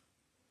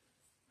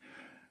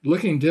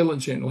 Looking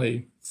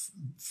diligently,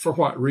 for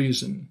what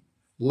reason?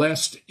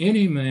 Lest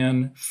any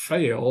man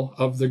fail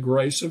of the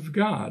grace of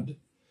God.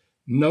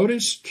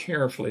 Notice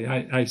carefully,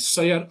 I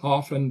say it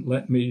often,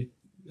 let me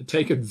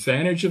take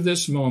advantage of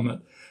this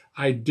moment.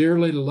 I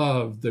dearly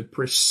love the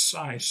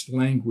precise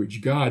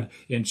language God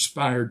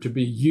inspired to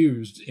be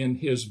used in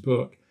his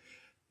book.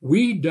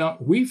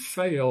 We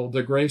fail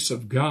the grace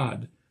of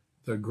God.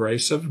 The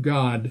grace of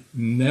God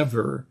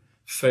never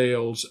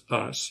fails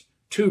us.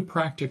 Two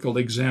practical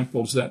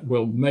examples that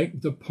will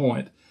make the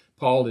point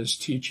Paul is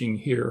teaching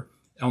here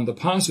on the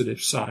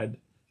positive side.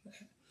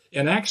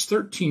 In Acts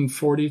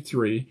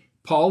 13:43,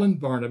 Paul and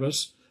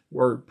Barnabas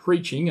were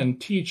preaching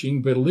and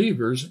teaching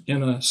believers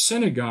in a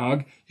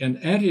synagogue in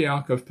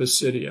Antioch of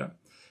Pisidia.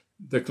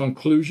 The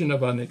conclusion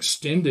of an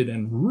extended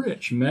and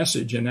rich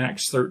message in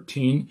Acts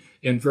 13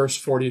 in verse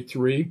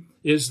 43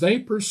 is they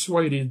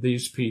persuaded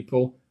these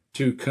people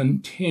to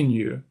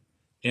continue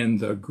in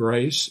the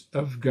grace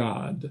of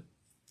God.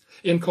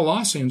 In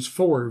Colossians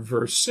 4,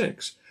 verse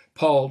 6,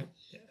 Paul,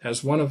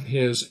 as one of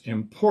his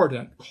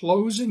important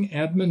closing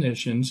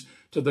admonitions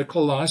to the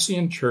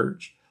Colossian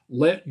church,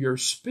 let your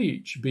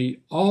speech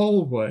be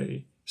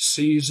always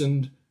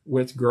seasoned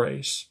with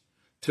grace.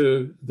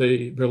 To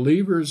the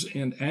believers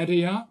in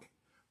Antioch,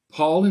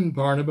 Paul and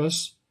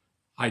Barnabas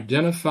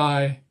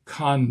identify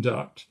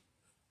conduct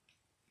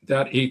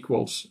that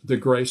equals the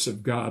grace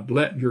of God.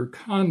 Let your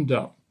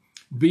conduct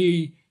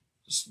be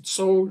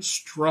so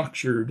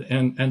structured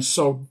and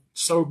so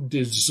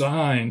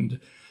designed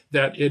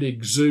that it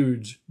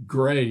exudes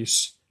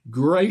grace,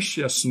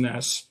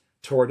 graciousness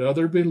toward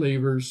other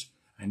believers,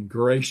 and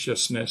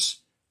graciousness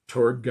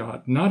toward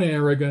God. Not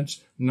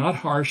arrogance, not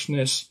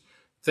harshness,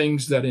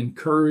 things that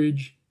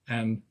encourage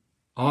and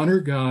honor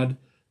God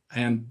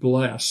and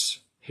bless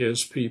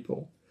his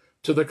people.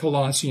 To the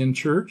Colossian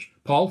church,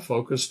 Paul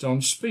focused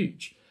on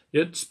speech.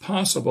 It's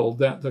possible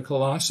that the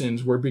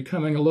Colossians were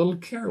becoming a little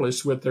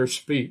careless with their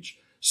speech,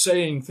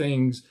 saying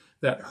things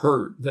that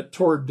hurt, that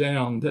tore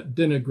down, that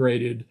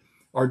denigrated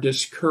or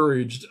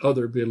discouraged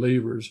other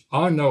believers.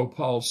 I know,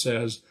 Paul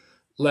says,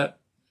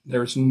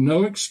 there's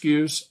no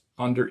excuse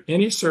under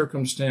any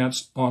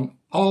circumstance, on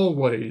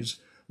always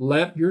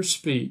let your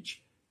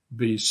speech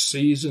be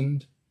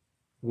seasoned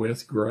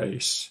with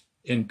grace.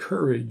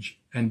 Encourage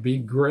and be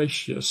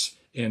gracious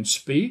in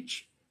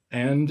speech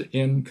and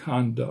in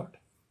conduct.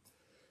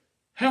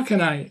 How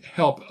can I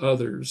help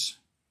others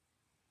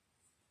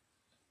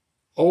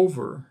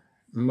over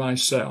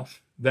myself?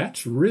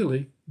 That's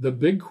really the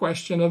big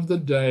question of the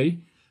day.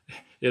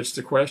 It's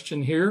the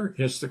question here.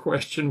 It's the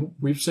question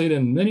we've seen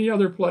in many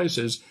other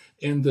places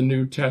in the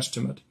New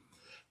Testament.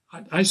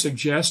 I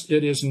suggest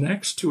it is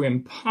next to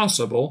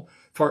impossible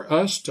for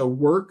us to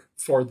work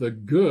for the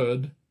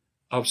good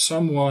of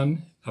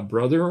someone, a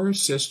brother or a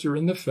sister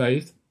in the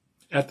faith,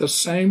 at the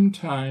same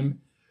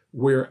time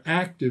we're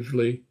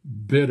actively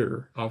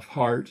bitter of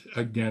heart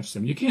against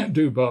them. You can't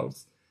do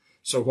both.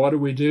 So what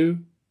do?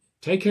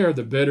 Take care of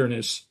the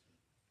bitterness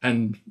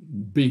and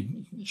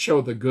show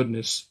the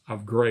goodness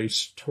of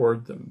grace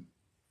toward them.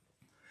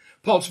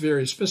 Paul's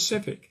very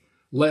specific.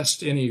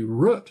 Lest any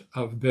root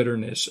of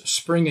bitterness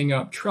springing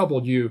up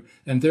trouble you,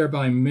 and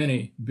thereby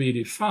many be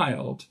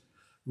defiled.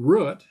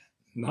 Root,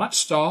 not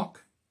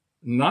stalk,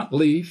 not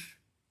leaf,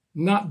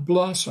 not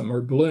blossom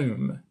or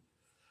bloom.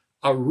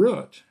 A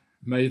root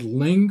may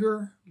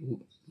linger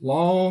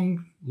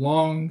long,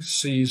 long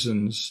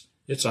seasons.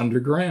 It's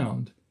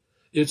underground.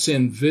 It's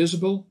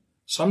invisible,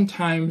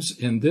 sometimes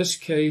in this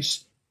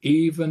case,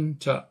 even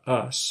to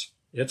us.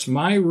 It's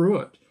my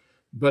root,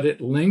 but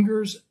it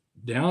lingers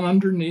down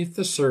underneath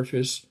the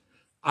surface.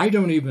 I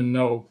don't even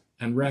know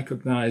and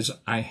recognize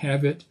I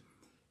have it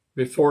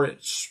before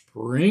it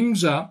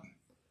springs up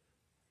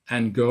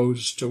and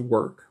goes to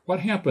work.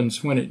 What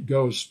happens when it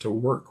goes to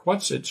work?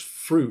 What's its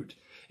fruit?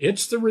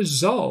 It's the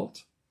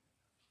result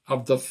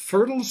of the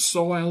fertile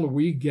soil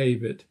we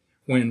gave it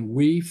when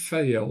we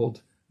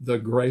failed the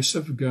grace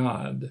of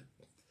God.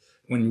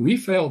 When we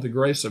failed the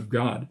grace of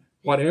God,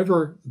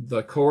 whatever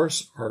the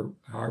course or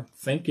our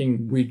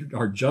thinking we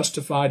are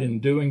justified in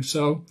doing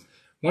so,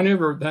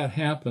 whenever that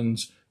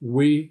happens,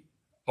 we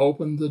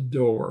open the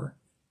door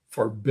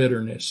for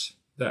bitterness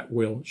that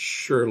will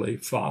surely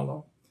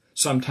follow.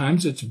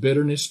 Sometimes it's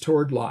bitterness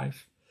toward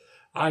life.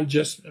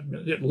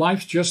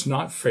 Life's just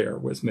not fair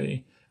with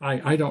me.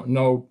 I don't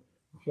know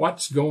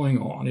what's going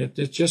on.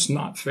 It's just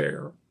not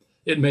fair.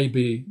 It may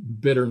be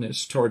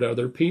bitterness toward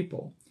other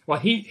people. Well,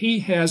 he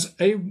has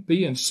A,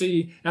 B, and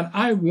C, and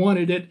I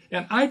wanted it,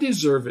 and I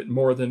deserve it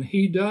more than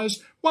he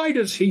does. Why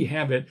does he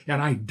have it,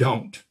 and I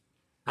don't?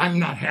 I'm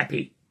not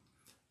happy.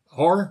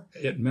 Or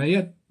it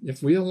may,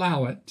 if we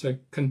allow it to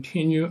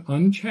continue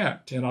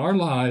unchecked in our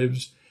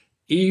lives,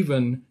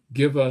 even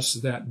give us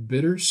that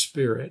bitter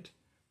spirit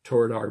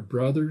toward our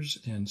brothers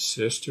and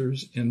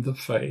sisters in the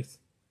faith.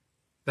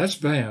 That's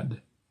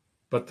bad.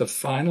 But the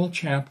final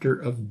chapter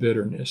of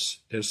bitterness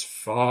is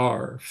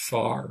far,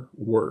 far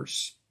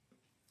worse.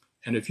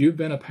 And if you've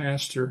been a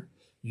pastor,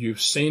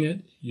 you've seen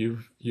it,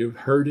 you've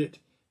heard it,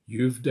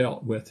 you've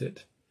dealt with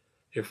it.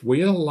 If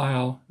we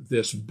allow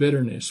this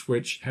bitterness,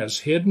 which has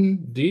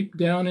hidden deep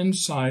down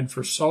inside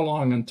for so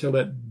long until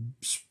it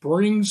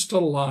springs to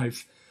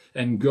life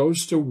and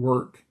goes to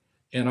work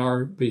in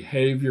our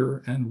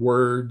behavior and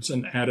words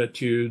and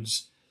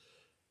attitudes,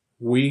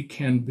 we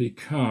can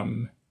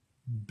become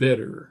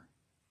bitter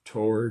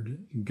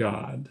toward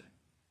God.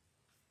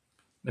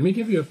 Let me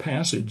give you a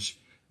passage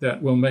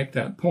that will make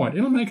that point.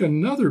 It'll make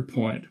another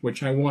point,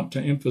 which I want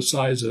to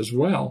emphasize as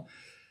well.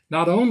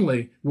 Not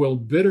only will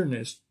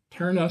bitterness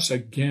turn us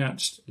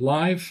against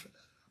life,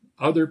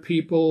 other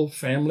people,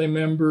 family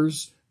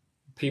members,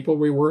 people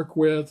we work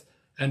with,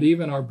 and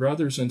even our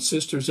brothers and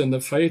sisters in the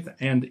faith,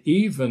 and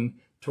even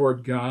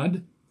toward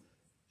God,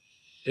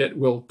 it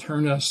will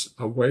turn us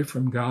away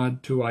from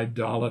God to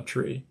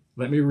idolatry.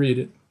 Let me read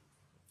it.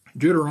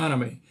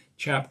 Deuteronomy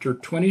chapter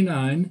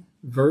 29,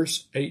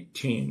 verse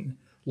 18.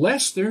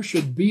 Lest there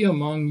should be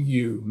among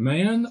you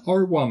man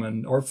or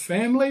woman or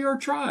family or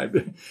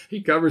tribe,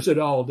 he covers it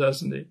all,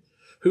 doesn't he,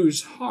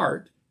 whose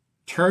heart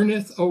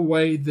turneth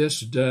away this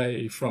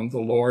day from the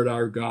Lord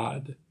our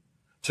God,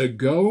 to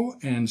go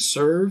and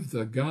serve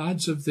the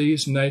gods of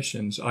these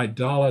nations,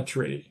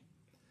 idolatry.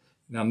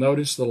 Now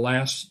notice the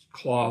last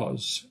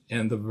clause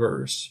in the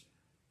verse.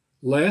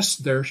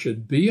 Lest there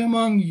should be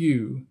among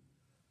you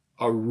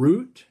a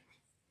root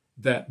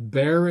that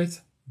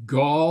beareth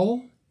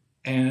gall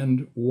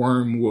and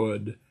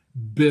wormwood,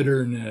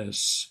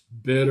 bitterness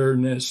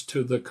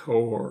to the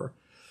core.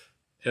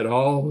 It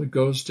all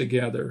goes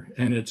together,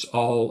 and it's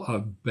all a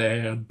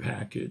bad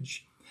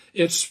package.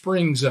 It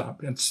springs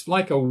up. It's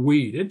like a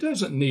weed. It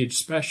doesn't need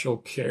special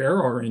care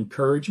or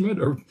encouragement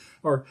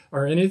or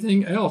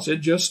anything else. It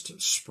just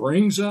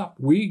springs up.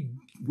 We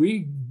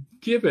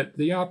give it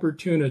the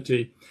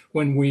opportunity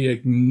when we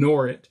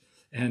ignore it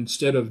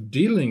instead of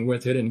dealing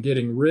with it and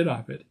getting rid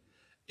of it.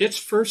 Its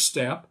first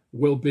step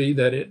will be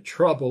that it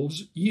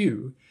troubles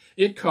you.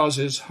 It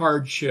causes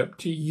hardship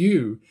to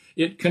you.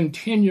 It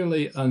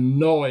continually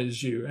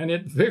annoys you, and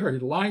it very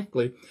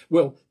likely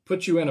will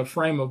put you in a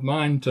frame of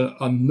mind to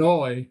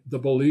annoy the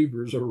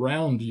believers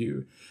around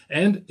you.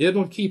 And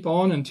it'll keep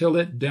on until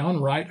it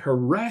downright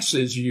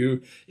harasses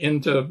you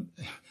into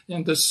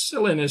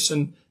silliness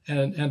and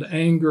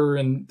anger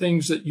and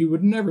things that you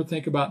would never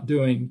think about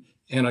doing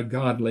in a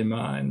godly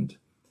mind.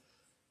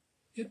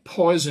 It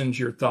poisons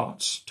your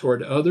thoughts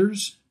toward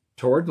others,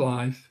 toward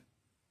life,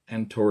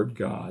 and toward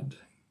God.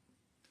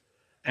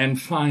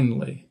 And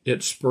finally,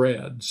 it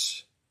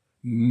spreads.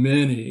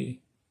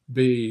 Many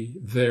be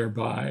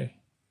thereby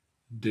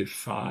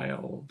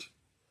defiled.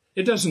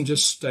 It doesn't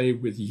just stay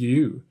with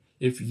you.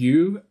 If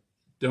you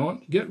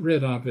don't get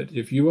rid of it,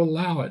 if you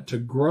allow it to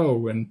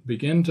grow and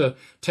begin to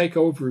take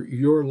over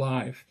your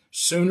life,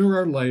 sooner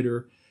or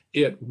later,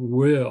 it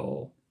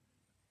will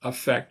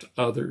affect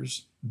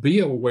others. Be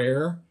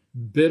aware,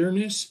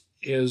 bitterness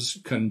is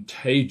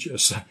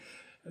contagious.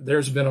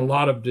 There's been a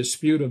lot of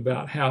dispute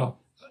about how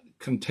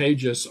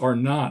contagious or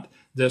not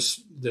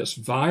this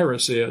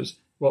virus is.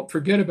 Well,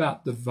 forget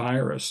about the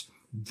virus.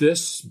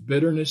 This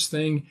bitterness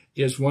thing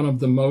is one of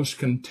the most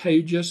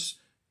contagious,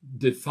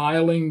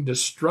 defiling,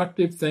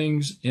 destructive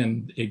things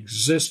in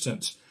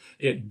existence.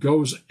 It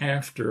goes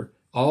after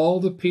all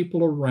the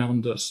people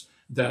around us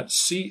that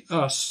see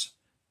us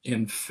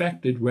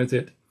infected with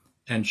it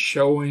and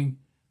showing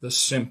the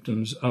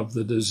symptoms of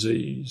the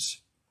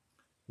disease.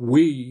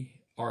 We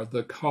are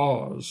the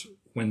cause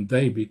when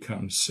they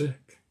become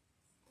sick.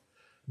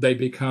 They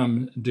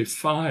become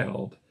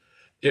defiled.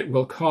 It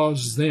will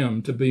cause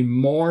them to be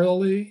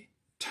morally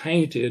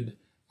tainted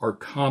or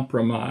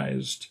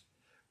compromised.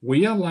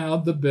 We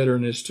allowed the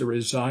bitterness to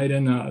reside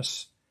in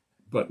us,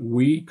 but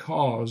we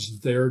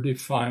caused their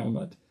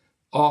defilement.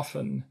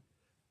 Often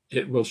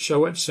it will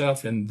show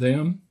itself in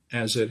them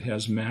as it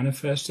has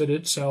manifested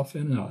itself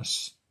in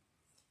us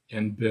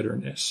in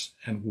bitterness,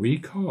 and we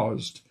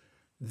caused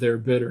their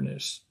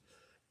bitterness.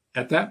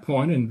 At that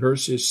point, in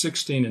verses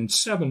 16 and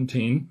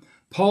 17,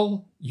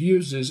 Paul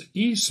uses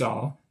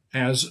Esau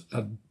as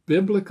a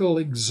biblical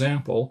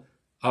example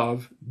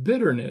of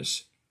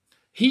bitterness.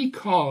 He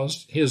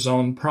caused his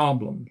own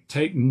problem.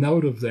 Take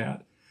note of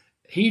that.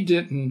 He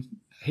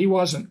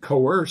wasn't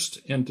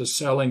coerced into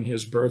selling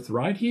his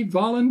birthright. He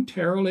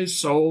voluntarily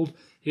sold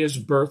his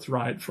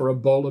birthright for a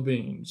bowl of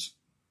beans.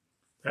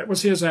 That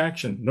was his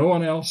action, no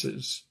one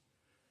else's.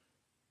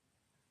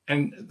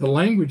 And the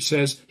language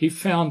says he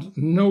found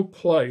no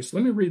place.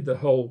 Let me read the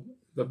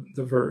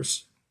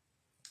verse.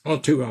 Well,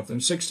 two of them,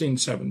 16,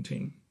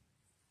 17.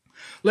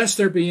 Lest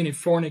there be any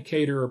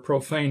fornicator or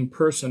profane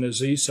person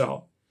as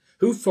Esau,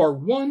 who for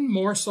one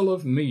morsel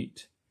of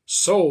meat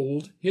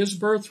sold his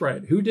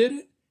birthright. Who did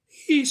it?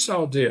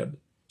 Esau did.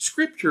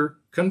 Scripture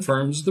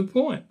confirms the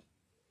point.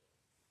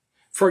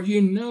 For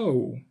you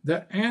know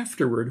that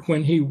afterward,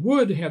 when he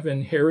would have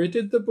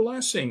inherited the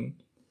blessing,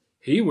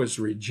 he was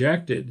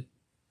rejected,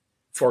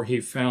 for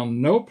he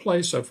found no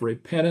place of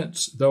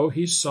repentance, though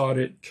he sought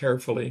it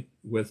carefully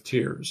with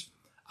tears.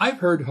 I've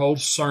heard whole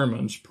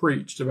sermons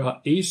preached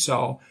about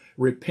Esau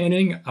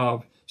repenting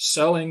of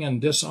selling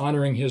and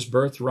dishonoring his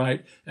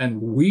birthright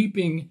and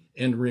weeping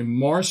in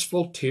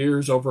remorseful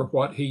tears over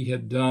what he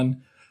had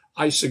done.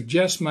 I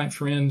suggest, my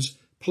friends,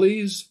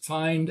 please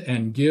find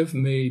and give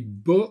me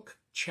book,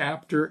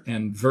 chapter,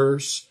 and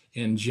verse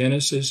in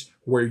Genesis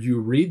where you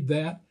read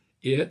that.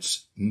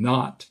 It's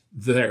not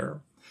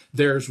there.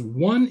 There's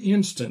one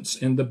instance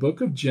in the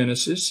book of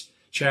Genesis,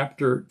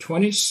 chapter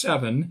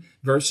 27,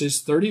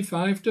 verses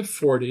 35 to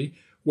 40,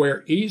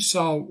 where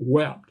Esau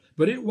wept.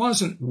 But it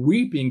wasn't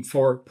weeping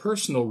for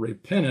personal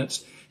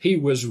repentance. He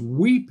was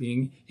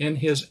weeping in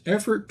his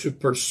effort to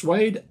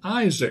persuade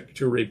Isaac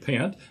to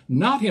repent,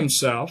 not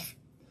himself,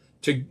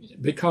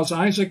 because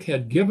Isaac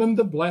had given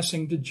the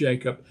blessing to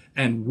Jacob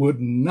and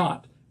would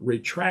not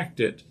retract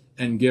it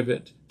and give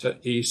it to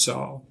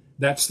Esau.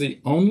 That's the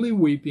only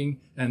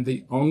weeping and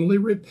the only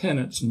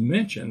repentance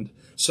mentioned.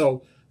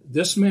 So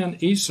this man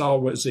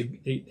Esau,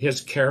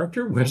 his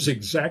character was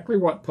exactly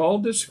what Paul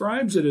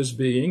describes it as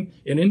being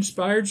in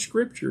inspired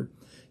Scripture.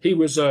 He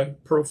was a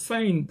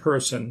profane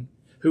person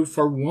who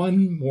for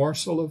one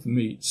morsel of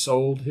meat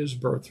sold his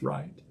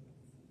birthright.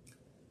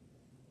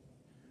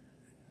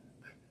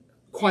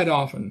 Quite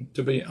often,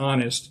 to be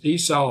honest,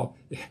 Esau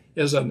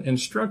is an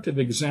instructive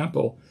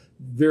example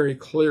very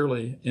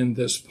clearly in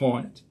this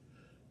point.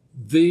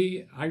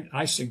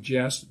 I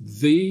suggest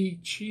the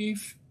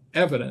chief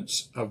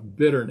evidence of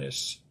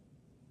bitterness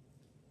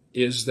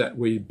is that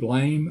we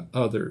blame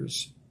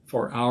others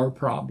for our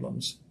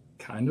problems,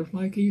 kind of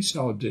like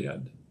Esau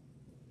did.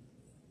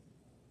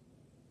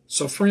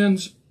 So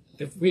friends,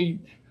 if we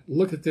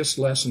look at this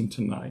lesson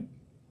tonight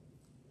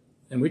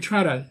and we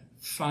try to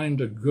find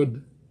a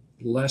good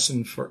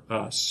lesson for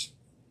us,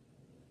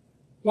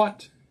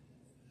 what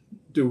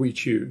do we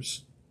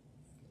choose?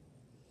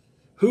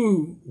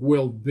 Who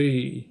will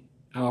be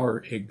our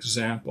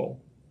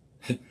example?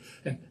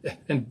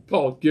 And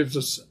Paul gives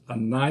us a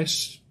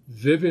nice,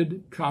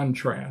 vivid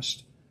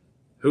contrast.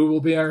 Who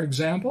will be our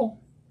example?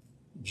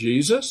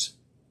 Jesus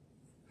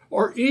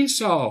or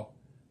Esau?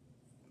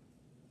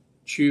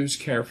 Choose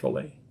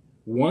carefully.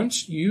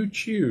 Once you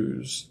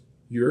choose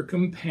your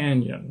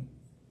companion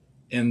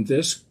in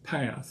this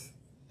path,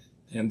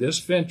 in this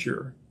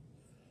venture,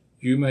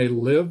 you may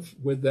live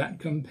with that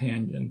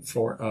companion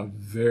for a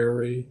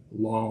very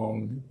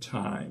long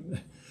time.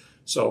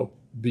 So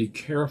be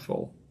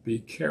careful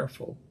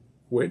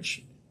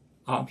which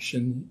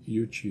option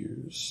you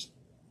choose.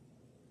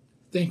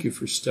 Thank you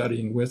for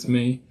studying with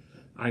me.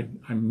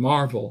 I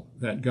marvel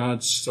that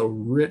God so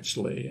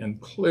richly and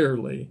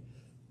clearly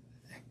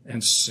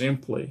and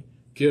simply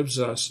gives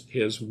us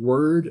his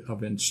word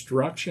of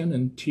instruction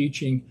and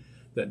teaching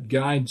that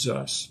guides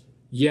us.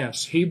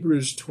 Yes,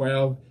 Hebrews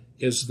 12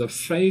 is the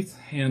faith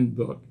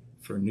handbook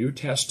for New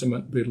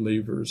Testament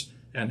believers,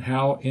 and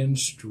how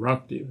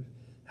instructive,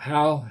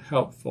 how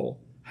helpful,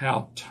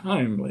 how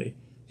timely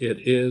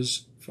it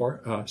is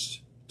for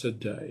us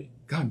today.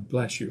 God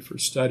bless you for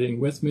studying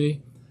with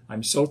me.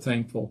 I'm so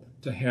thankful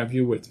to have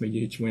you with me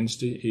each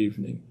Wednesday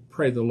evening.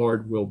 Pray the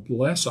Lord will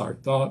bless our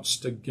thoughts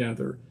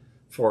together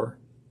for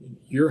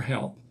your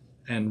help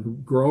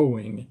and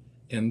growing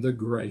in the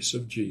grace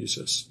of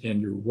Jesus in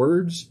your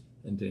words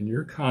and in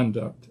your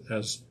conduct,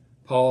 as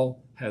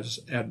Paul has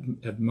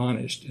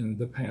admonished in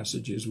the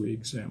passages we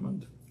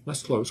examined.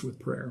 Let's close with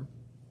prayer.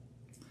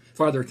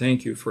 Father,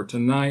 thank you for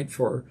tonight,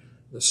 for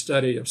the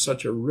study of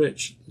such a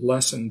rich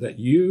lesson that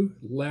you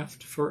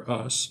left for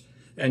us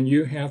and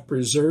you have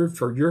preserved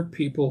for your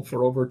people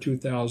for over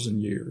 2,000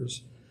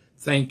 years.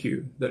 Thank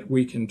you that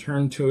we can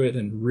turn to it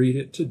and read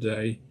it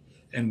today,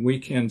 and we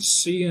can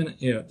see in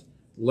it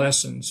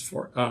lessons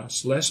for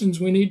us,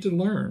 lessons we need to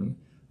learn,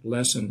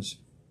 lessons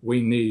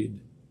we need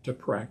to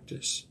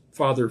practice.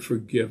 Father,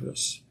 forgive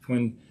us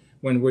when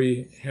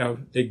we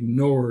have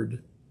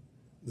ignored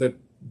the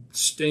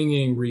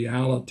stinging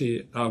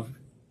reality of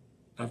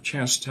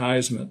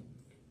chastisement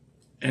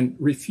and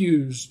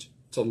refused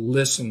to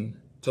listen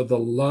to the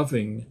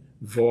loving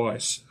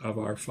voice of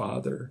our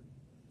Father.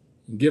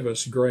 Give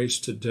us grace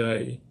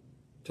today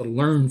to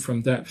learn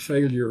from that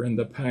failure in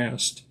the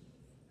past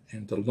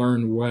and to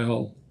learn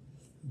well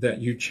that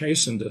you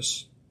chastened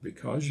us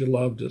because you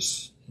loved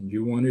us and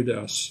you wanted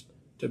us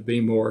to be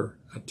more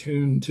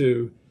attuned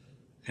to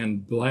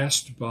and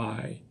blessed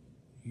by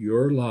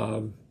your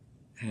love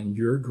and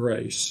your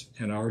grace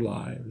in our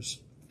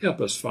lives.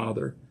 Help us,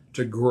 Father,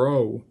 to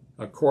grow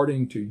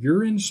according to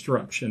your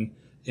instruction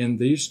in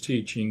these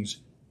teachings,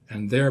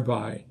 and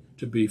thereby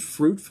to be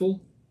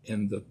fruitful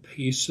in the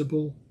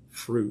peaceable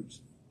fruit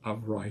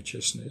of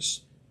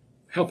righteousness.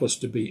 Help us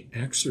to be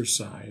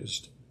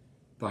exercised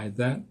by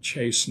that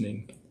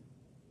chastening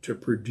to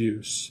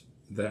produce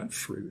that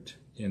fruit.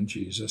 In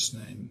Jesus'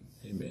 name,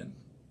 amen.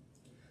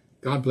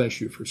 God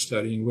bless you for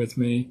studying with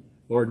me.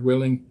 Lord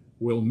willing,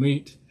 we'll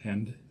meet,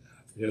 and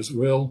His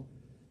will,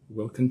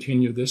 we'll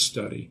continue this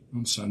study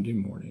on Sunday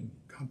morning.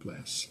 God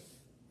bless.